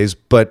these days.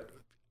 But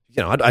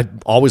I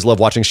always love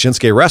watching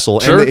Shinsuke wrestle.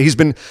 Sure.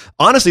 And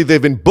honestly,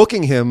 they've been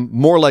booking him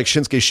more like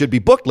Shinsuke should be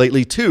booked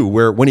lately too,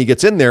 where when he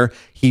gets in there,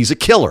 he's a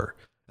killer.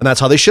 And that's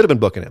how they should have been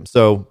booking him.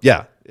 So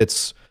yeah,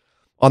 it's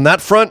on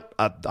that front.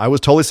 I was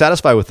totally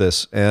satisfied with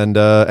this. And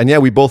yeah,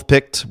 we both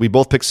picked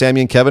Sami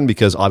and Kevin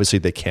because obviously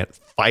they can't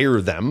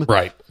fire them.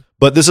 Right.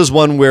 But this is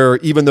one where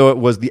even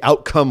though the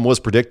outcome was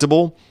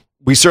predictable,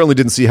 we certainly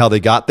didn't see how they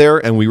got there.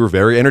 And we were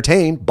very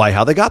entertained by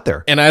how they got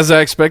there. And as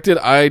I expected,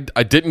 I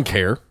didn't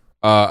care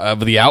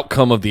of the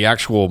outcome of the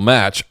actual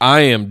match.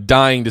 I am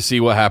dying to see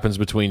what happens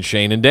between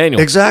Shane and Daniel.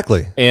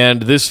 Exactly.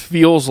 And this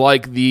feels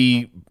like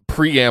the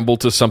preamble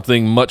to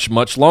something much,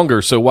 much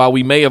longer. So while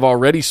we may have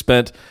already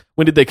spent,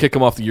 when did they kick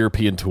him off the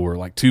European tour?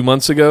 Like 2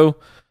 months ago?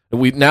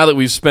 Now that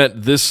we've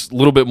spent this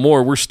little bit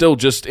more, we're still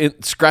just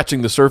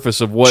scratching the surface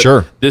of what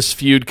this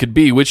feud could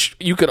be, which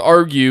you could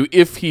argue,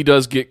 if he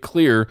does get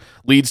clear,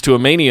 leads to a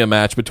Mania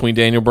match between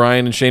Daniel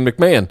Bryan and Shane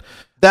McMahon.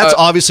 That's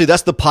obviously,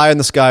 that's the pie in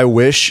the sky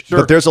wish, Sure.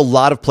 but there's a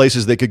lot of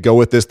places they could go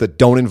with this that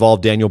don't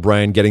involve Daniel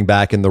Bryan getting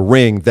back in the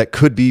ring that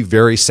could be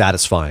very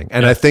satisfying.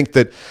 And I think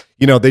that,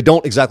 they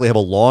don't exactly have a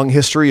long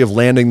history of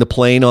landing the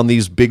plane on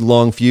these big,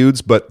 long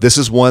feuds, but this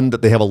is one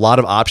that they have a lot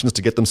of options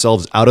to get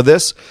themselves out of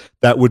this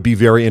that would be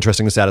very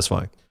interesting and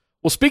satisfying.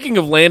 Well, speaking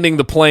of landing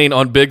the plane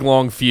on big,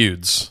 long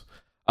feuds,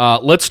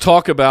 let's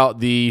talk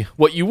about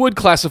what you would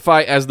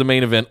classify as the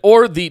main event,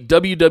 or the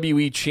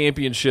WWE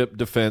Championship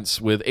defense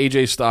with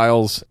AJ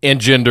Styles and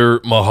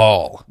Jinder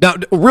Mahal. Now,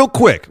 real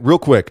quick,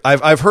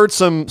 I've heard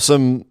some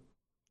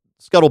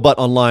scuttlebutt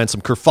online, some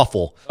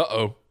kerfuffle,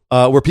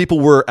 where people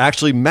were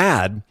actually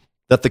mad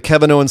that the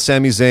Kevin Owens,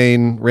 Sami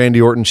Zayn,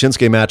 Randy Orton,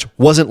 Shinsuke match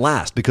wasn't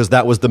last because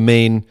that was the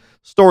main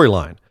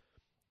storyline.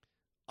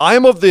 I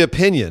am of the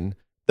opinion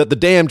that the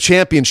damn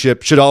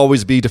championship should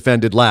always be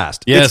defended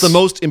last. Yes. It's the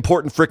most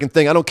important freaking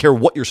thing. I don't care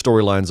what your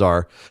storylines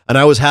are. And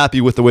I was happy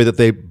with the way that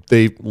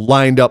they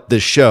lined up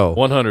this show.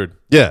 100.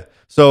 Yeah.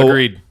 So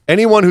Agreed.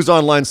 Anyone who's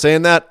online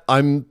saying that,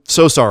 I'm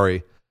so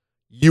sorry.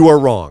 You are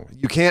wrong.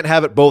 You can't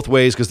have it both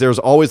ways because there's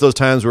always those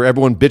times where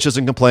everyone bitches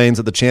and complains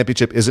that the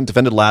championship isn't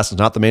defended last. It's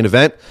not the main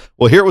event.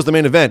 Well, here it was the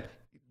main event.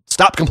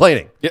 Stop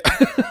complaining. Yeah.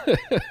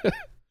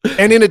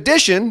 And in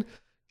addition,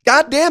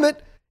 God damn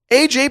it,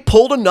 AJ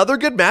pulled another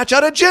good match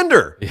out of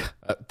Jinder. Yeah.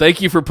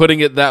 Thank you for putting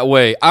it that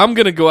way. I'm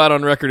going to go out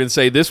on record and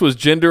say this was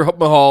Jinder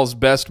Mahal's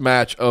best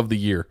match of the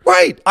year.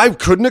 Right. I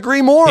couldn't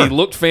agree more. He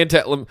looked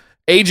fantastic.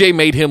 AJ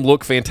made him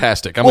look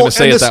fantastic. I'm going to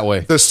say it that way.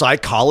 The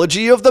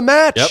psychology of the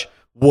match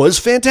was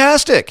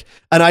fantastic.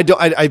 And I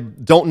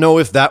don't know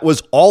if that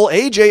was all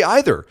AJ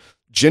either.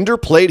 Jinder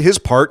played his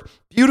part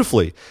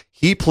beautifully.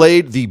 He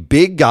played the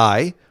big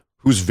guy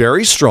who's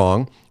very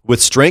strong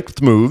with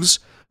strength moves,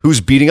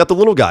 who's beating up the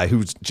little guy,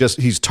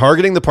 he's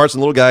targeting the parts of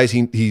the little guys.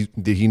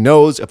 He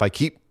knows if I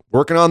keep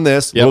working on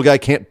this, little guy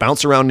can't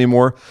bounce around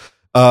anymore.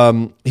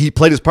 He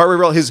played his part very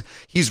well.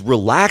 He's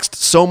relaxed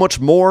so much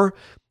more.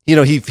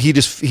 He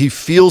feels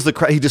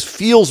he just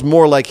feels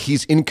more like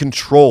he's in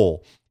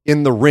control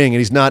in the ring, and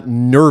he's not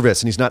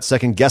nervous and he's not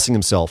second guessing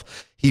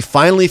himself. He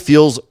finally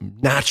feels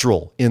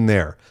natural in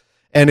there.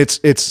 And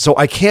it's so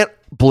I can't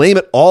blame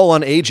it all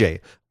on AJ.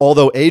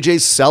 Although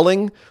AJ's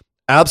selling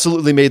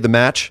absolutely made the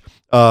match.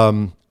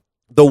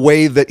 The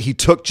way that he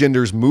took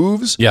Jinder's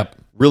moves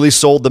really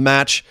sold the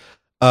match.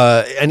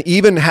 And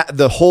even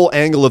the whole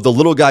angle of the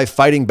little guy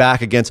fighting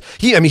back against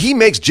he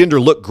makes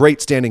Jinder look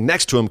great standing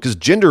next to him because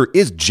Jinder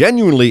is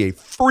genuinely a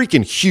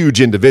freaking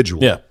huge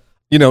individual. Yeah.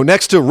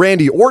 Next to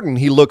Randy Orton,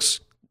 he looks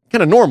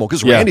kind of normal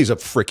because Randy's a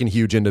freaking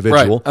huge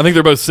individual. Right. I think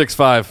they're both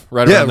 6'5",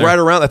 right around there. Right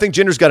around. I think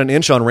Jinder's got an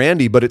inch on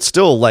Randy, but it's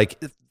still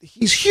like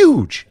he's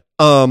huge.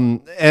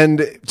 And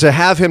to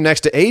have him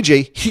next to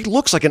AJ, he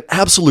looks like an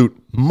absolute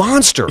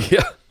monster.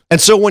 Yeah.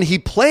 And so when he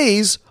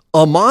plays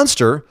a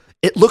monster,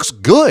 it looks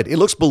good. It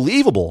looks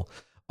believable.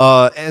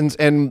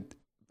 And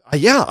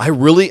Yeah, I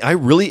really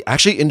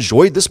actually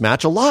enjoyed this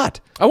match a lot.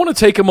 I want to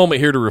take a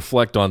moment here to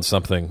reflect on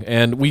something.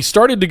 And we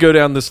started to go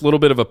down this little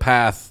bit of a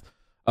path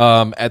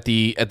at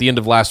the end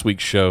of last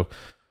week's show.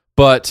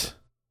 But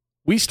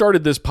we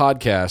started this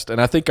podcast,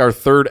 and I think our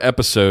third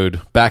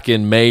episode back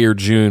in May or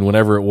June,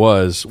 whenever it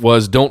was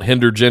Don't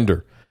Hinder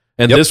Jinder.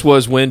 And this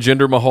was when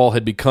Jinder Mahal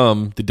had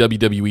become the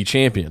WWE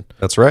champion.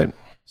 That's right.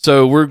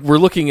 So we're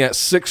looking at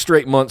 6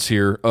 straight months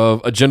here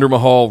of a Jinder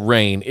Mahal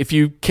reign. If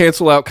you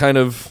cancel out kind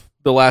of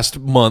the last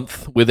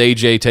month with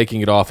AJ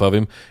taking it off of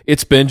him,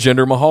 it's been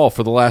Jinder Mahal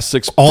for the last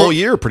 6 all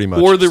year pretty much.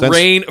 For the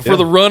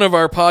the run of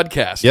our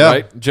podcast,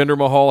 right? Jinder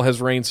Mahal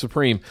has reigned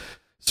supreme.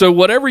 So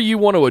whatever you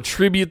want to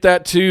attribute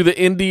that to, the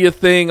India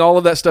thing, all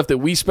of that stuff that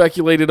we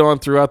speculated on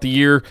throughout the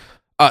year,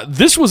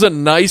 this was a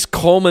nice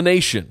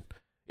culmination.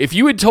 If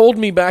you had told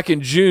me back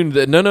in June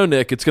that, no,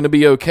 Nick, it's going to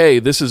be okay,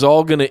 this is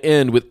all going to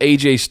end with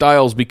AJ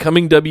Styles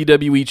becoming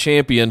WWE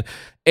champion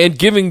and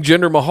giving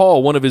Jinder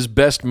Mahal one of his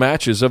best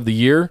matches of the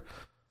year,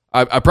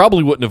 I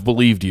probably wouldn't have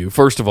believed you,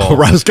 first of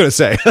all. I was going to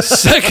say.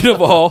 Second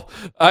of all,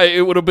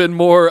 it would have been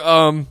more,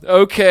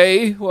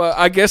 okay, well,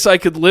 I guess I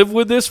could live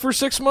with this for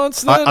 6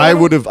 months then? I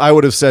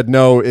would have said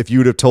no if you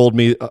would have told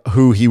me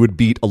who he would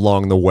beat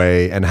along the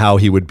way and how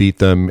he would beat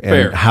them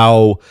and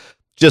how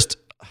just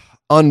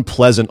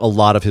unpleasant a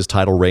lot of his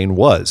title reign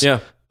was. Yeah.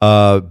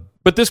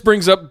 But this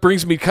brings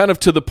me kind of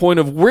to the point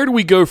of where do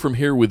we go from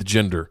here with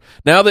Jinder?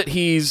 Now that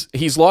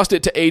he's lost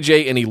it to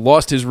AJ and he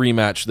lost his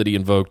rematch that he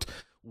invoked,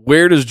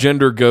 where does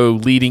Jinder go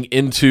leading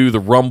into the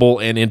Rumble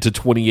and into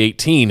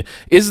 2018?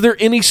 Is there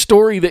any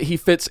story that he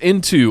fits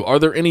into? Are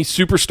there any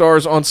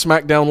superstars on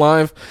SmackDown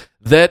Live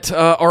that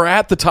are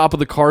at the top of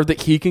the card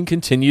that he can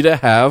continue to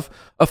have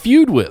a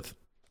feud with?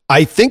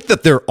 I think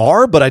that there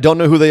are, but I don't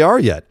know who they are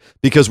yet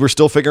because we're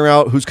still figuring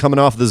out who's coming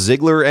off the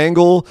Ziggler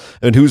angle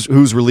and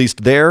who's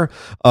released there.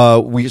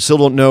 We still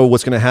don't know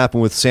what's going to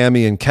happen with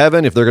Sammy and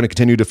Kevin, if they're going to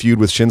continue to feud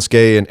with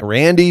Shinsuke and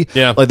Randy.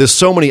 Yeah. Like, there's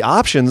so many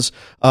options.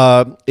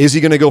 Is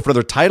he going to go for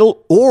another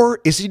title, or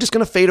is he just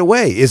going to fade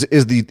away? Is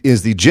the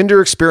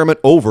Jinder experiment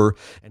over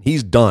and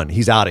he's done?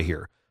 He's out of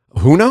here.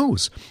 Who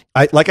knows?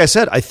 Like I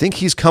said, I think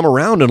he's come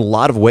around in a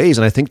lot of ways,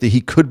 and I think that he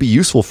could be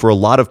useful for a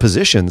lot of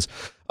positions.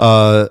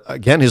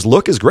 Again, his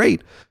look is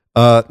great,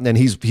 and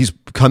he's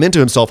come into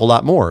himself a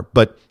lot more,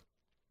 but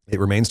it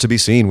remains to be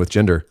seen with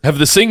Jinder. Have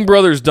the Singh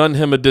brothers done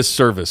him a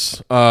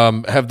disservice?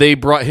 Have they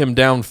brought him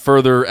down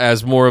further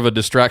as more of a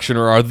distraction,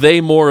 or are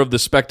they more of the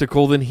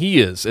spectacle than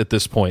he is at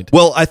this point?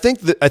 Well, I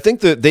think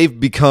that they've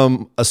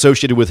become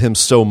associated with him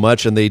so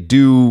much, and they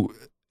do,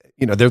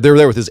 they're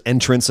there with his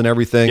entrance and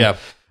everything. Yeah.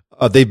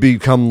 They've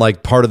become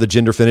like part of the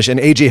Jinder finish, and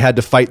AJ had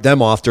to fight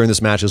them off during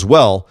this match as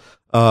well,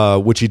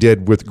 which he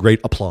did with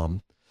great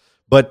aplomb.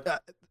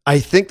 But I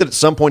think that at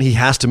some point he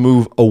has to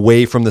move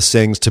away from the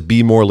Singhs to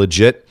be more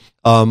legit.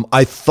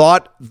 I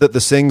thought that the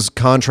Singhs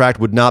contract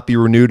would not be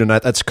renewed, and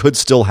that could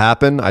still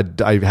happen.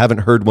 I haven't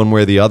heard one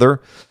way or the other.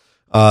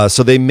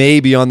 So they may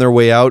be on their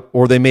way out,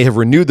 or they may have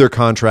renewed their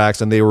contracts,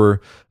 and they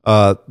were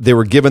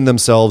giving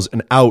themselves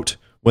an out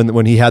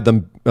when he had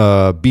them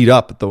beat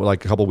up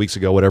like a couple of weeks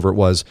ago, whatever it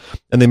was,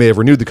 and they may have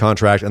renewed the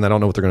contract, and I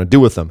don't know what they're going to do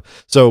with them.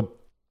 So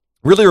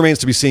really remains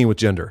to be seen with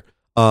Jinder.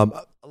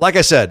 Like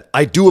I said,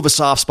 I do have a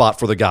soft spot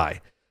for the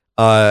guy.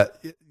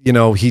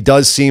 He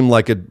does seem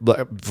like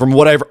from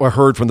what I've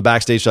heard from the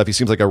backstage stuff, he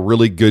seems like a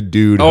really good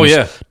dude. Who's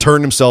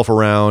turned himself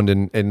around,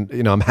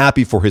 and I'm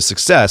happy for his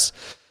success.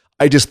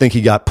 I just think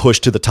he got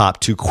pushed to the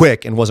top too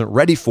quick and wasn't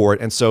ready for it,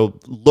 and so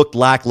looked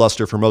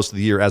lackluster for most of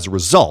the year as a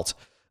result.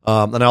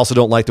 And I also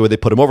don't like the way they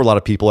put him over a lot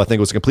of people. I think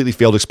it was a completely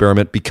failed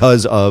experiment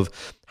because of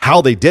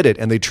how they did it,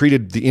 and they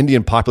treated the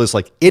Indian populace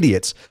like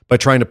idiots by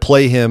trying to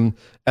play him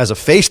as a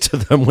face to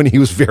them when he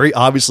was very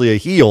obviously a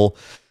heel,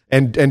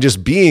 and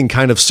just being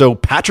kind of so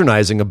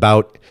patronizing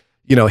about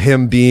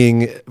him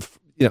being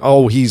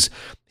he's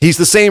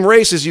the same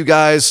race as you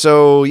guys,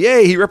 so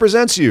yay, he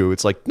represents you.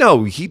 It's like,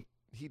 no, he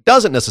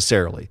doesn't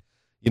necessarily.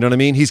 You know what I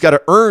mean? He's got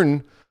to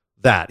earn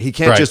that. He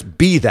can't just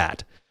be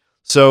that.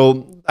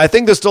 So I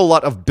think there's still a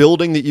lot of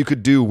building that you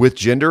could do with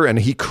Jinder, and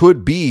he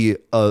could be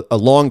a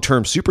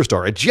long-term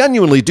superstar. I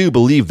genuinely do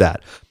believe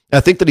that.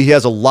 I think that he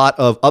has a lot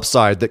of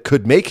upside that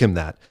could make him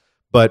that,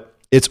 but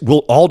will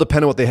all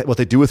depend on what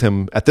they do with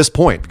him at this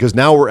point, because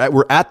now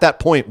we're at that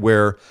point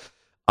where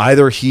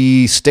either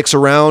he sticks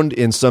around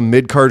in some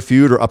mid-card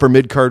feud or upper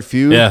mid-card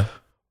feud,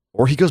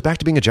 or he goes back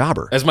to being a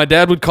jobber. As my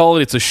dad would call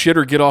it, it's a shit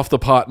or get off the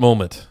pot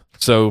moment.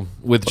 So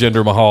with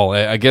Jinder Mahal,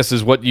 I guess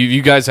is what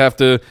you guys have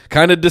to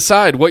kind of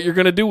decide what you're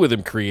going to do with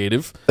him,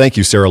 creative. Thank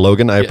you, Sarah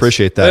Logan. I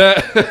appreciate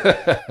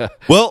that.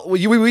 Well,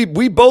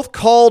 we both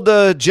called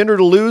Jinder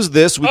to lose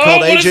this. We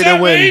called AJ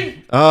to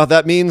win.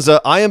 That means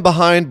I am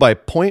behind by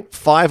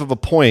 0.5 of a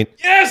point.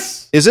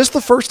 Yes! Is this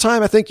the first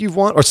time I think you've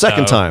won? Or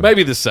second time?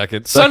 Maybe the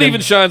second. Sun even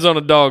shines on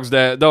a dog's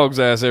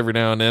ass every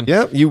now and then.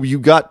 Yeah, you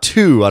got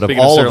 2 out of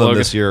all of them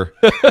this year.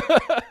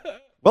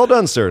 Well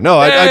done, sir.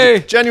 No, Hey! I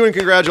genuine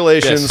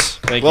congratulations. Yes,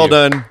 thank well you.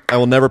 done. I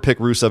will never pick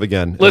Rusev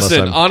again.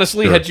 Listen,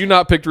 honestly, had you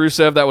not picked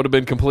Rusev, that would have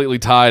been completely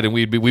tied, and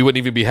we wouldn't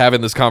even be having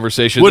this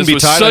conversation. Wouldn't This be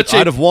was tied. such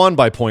I'd have won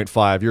by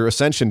 0.5. Your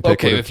Ascension pick would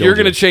Okay, have if killed you're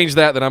going to you. change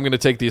that, then I'm going to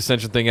take the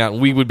Ascension thing out,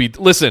 and we would be...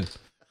 Listen,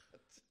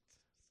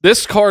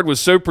 this card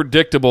was so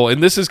predictable,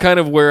 and this is kind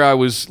of where I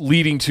was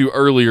leading to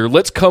earlier.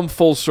 Let's come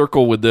full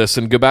circle with this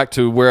and go back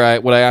to what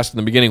I asked in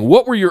the beginning.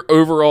 What were your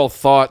overall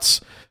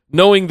thoughts,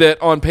 knowing that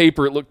on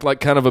paper it looked like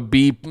kind of a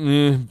B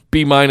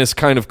minus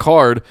kind of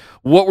card?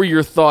 What were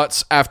your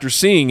thoughts after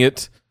seeing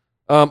it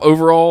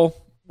overall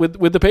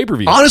with the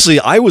pay-per-view? Honestly,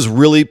 I was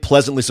really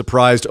pleasantly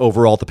surprised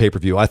overall at the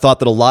pay-per-view. I thought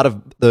that a lot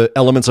of the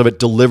elements of it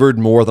delivered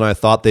more than I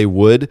thought they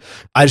would.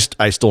 I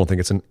still don't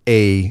think it's an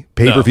A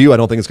pay-per-view. No. I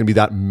don't think it's going to be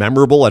that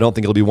memorable. I don't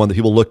think it'll be one that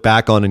people look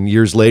back on in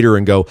years later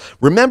and go,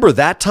 remember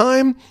that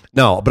time?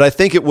 No, but I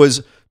think it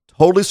was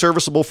totally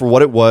serviceable for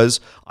what it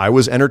was. I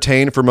was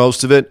entertained for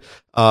most of it.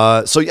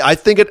 So yeah, I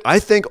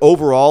think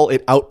overall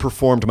it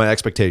outperformed my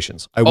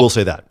expectations. I will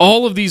say that.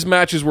 All of these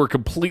matches were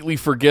completely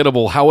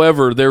forgettable.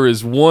 However, there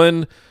is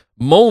one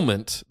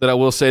moment that I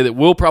will say that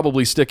will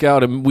probably stick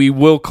out and we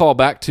will call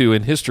back to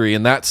in history,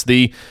 and that's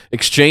the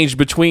exchange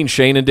between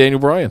Shane and Daniel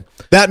Bryan.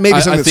 That may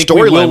be something I think the storyline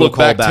we will will look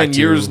call back back 10 to.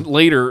 years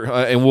later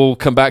and we'll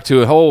come back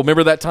to it. Oh,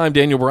 remember that time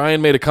Daniel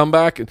Bryan made a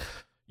comeback?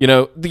 You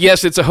know,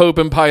 yes, it's a hope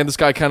and pie in the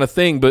sky kind of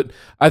thing, but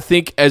I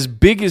think as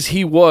big as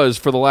he was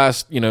for the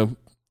last, in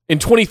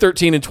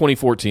 2013 and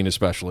 2014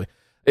 especially,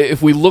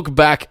 if we look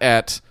back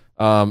at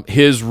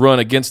his run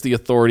against the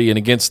Authority and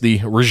against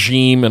the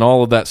regime and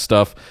all of that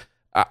stuff,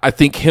 I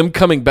think him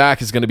coming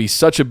back is going to be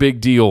such a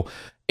big deal,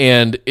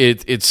 and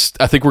it's.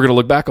 I think we're going to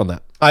look back on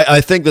that.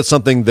 I think that's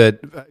something that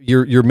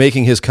you're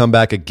making his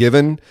comeback a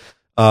given.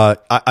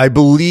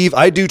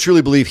 I do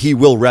truly believe he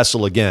will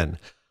wrestle again.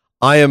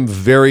 I am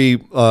very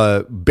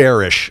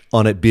bearish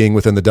on it being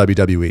within the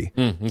WWE.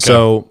 Okay.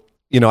 So,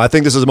 I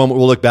think this is a moment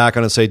we'll look back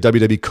on and say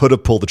WWE could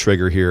have pulled the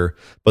trigger here,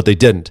 but they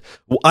didn't.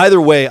 Well, either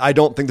way, I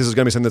don't think this is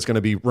going to be something that's going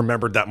to be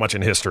remembered that much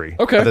in history.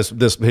 Okay.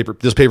 This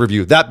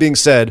pay-per-view. That being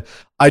said,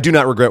 I do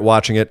not regret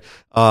watching it.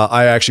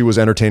 I actually was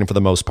entertained for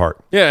the most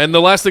part. Yeah, and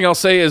the last thing I'll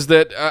say is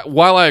that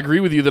while I agree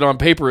with you that on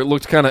paper it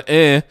looked kind of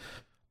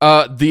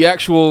the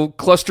actual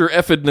cluster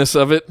effedness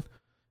of it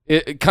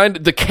kind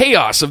of the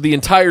chaos of the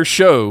entire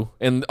show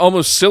and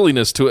almost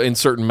silliness to it in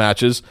certain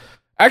matches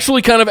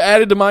actually kind of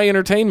added to my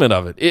entertainment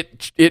of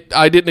it.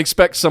 I didn't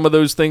expect some of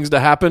those things to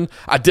happen.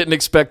 I didn't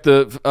expect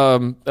the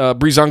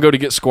Breezango to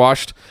get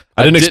squashed.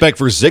 I didn't expect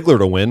for Ziggler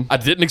to win. I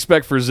didn't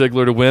expect for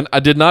Ziggler to win. I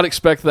did not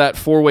expect that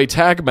 4-way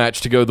tag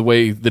match to go the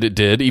way that it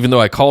did, even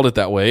though I called it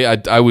that way.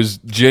 I was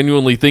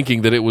genuinely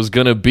thinking that it was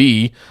going to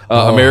be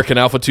American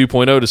Alpha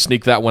 2.0 to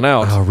sneak that one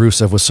out. Oh,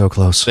 Rusev was so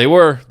close. They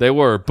were, but they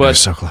were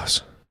so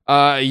close.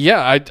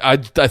 I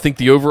think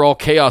the overall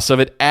chaos of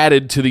it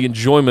added to the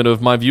enjoyment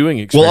of my viewing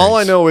experience. Well, all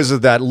I know is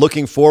that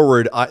looking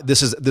forward,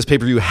 this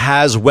pay-per-view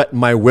has wet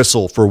my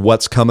whistle for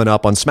what's coming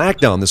up on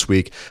SmackDown this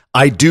week.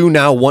 I do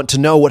now want to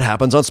know what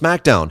happens on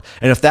SmackDown.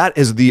 And if that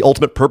is the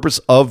ultimate purpose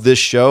of this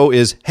show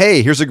is,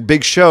 hey, here's a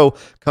big show,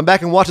 come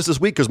back and watch us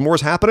this week because more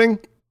is happening,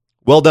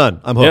 well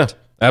done. I'm hooked.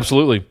 Yeah,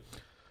 absolutely.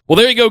 Well,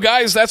 there you go,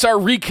 guys. That's our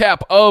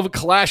recap of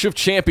Clash of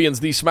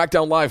Champions, the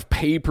SmackDown Live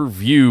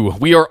pay-per-view.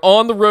 We are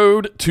on the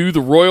road to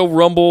the Royal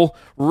Rumble,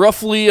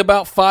 roughly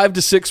about 5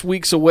 to 6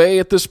 weeks away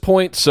at this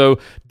point, so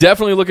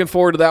definitely looking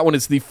forward to that one.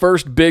 It's the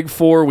first Big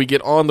Four we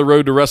get on the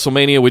road to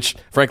WrestleMania, which,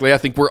 frankly, I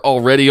think we're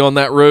already on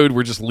that road.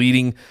 We're just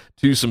leading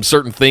to some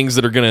certain things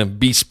that are going to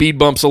be speed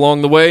bumps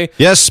along the way.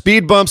 Yes,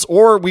 speed bumps,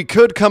 or we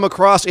could come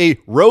across a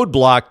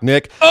roadblock,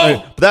 Nick.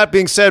 That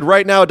being said,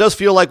 right now it does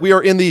feel like we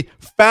are in the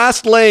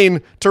fast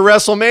lane to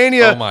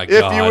WrestleMania, oh my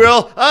God. if you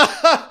will.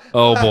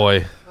 Oh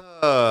boy.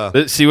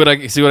 See what I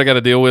got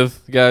to deal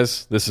with,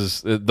 guys? This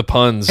is the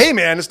puns. Hey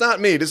man, it's not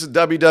me. This is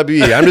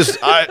WWE.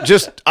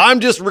 I'm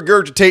just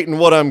regurgitating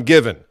what I'm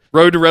given.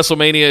 Road to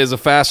WrestleMania is a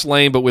fast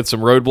lane, but with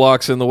some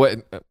roadblocks in the way.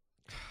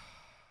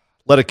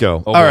 Let it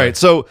go. Oh, all right,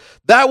 so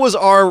that was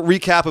our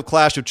recap of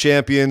Clash of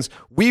Champions.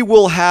 We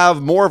will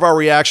have more of our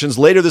reactions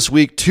later this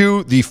week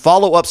to the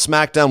follow-up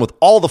SmackDown with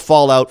all the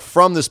fallout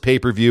from this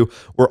pay-per-view.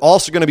 We're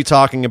also going to be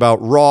talking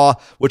about Raw,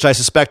 which I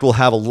suspect will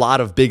have a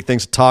lot of big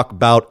things to talk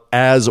about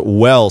as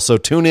well. So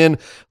tune in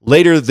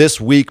later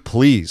this week,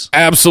 please.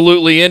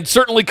 Absolutely, and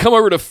certainly come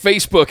over to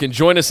Facebook and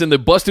join us in the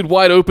Busted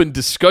Wide Open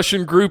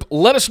discussion group.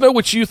 Let us know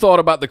what you thought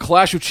about the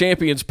Clash of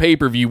Champions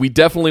pay-per-view. We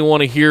definitely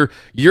want to hear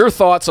your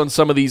thoughts on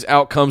some of these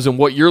outcomes and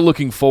what you're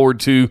looking forward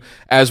to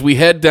as we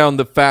head down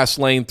the fast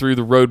lane through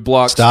the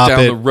roadblocks. Stop down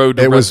it. The road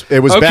to it was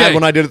okay. bad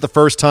when I did it the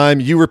first time.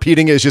 You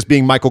repeating it is just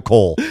being Michael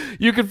Cole.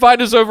 You can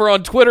find us over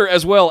on Twitter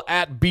as well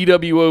at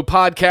BWO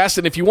Podcast.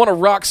 And if you want to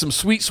rock some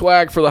sweet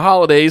swag for the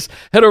holidays,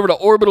 head over to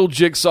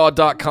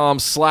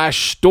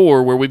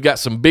orbitaljigsaw.com/store where we've got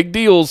some big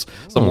deals,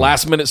 some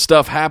last minute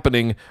stuff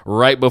happening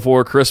right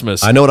before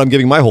Christmas. I know what I'm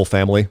giving my whole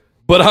family.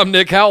 But I'm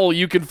Nick Howell.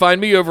 You can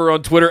find me over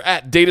on Twitter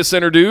at Data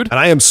Center Dude. And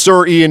I am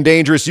Sir Ian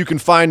Dangerous. You can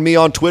find me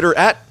on Twitter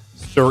at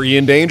Sir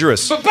Ian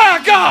Dangerous. But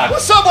by God! Will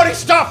somebody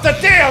stop the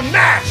damn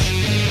match?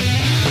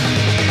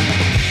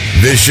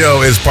 This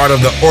show is part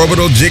of the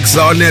Orbital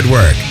Jigsaw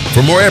Network.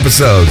 For more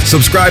episodes,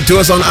 subscribe to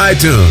us on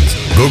iTunes,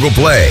 Google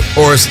Play,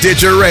 or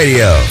Stitcher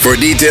Radio. For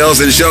details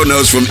and show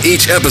notes from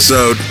each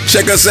episode,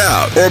 check us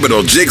out,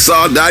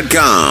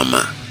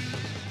 orbitaljigsaw.com.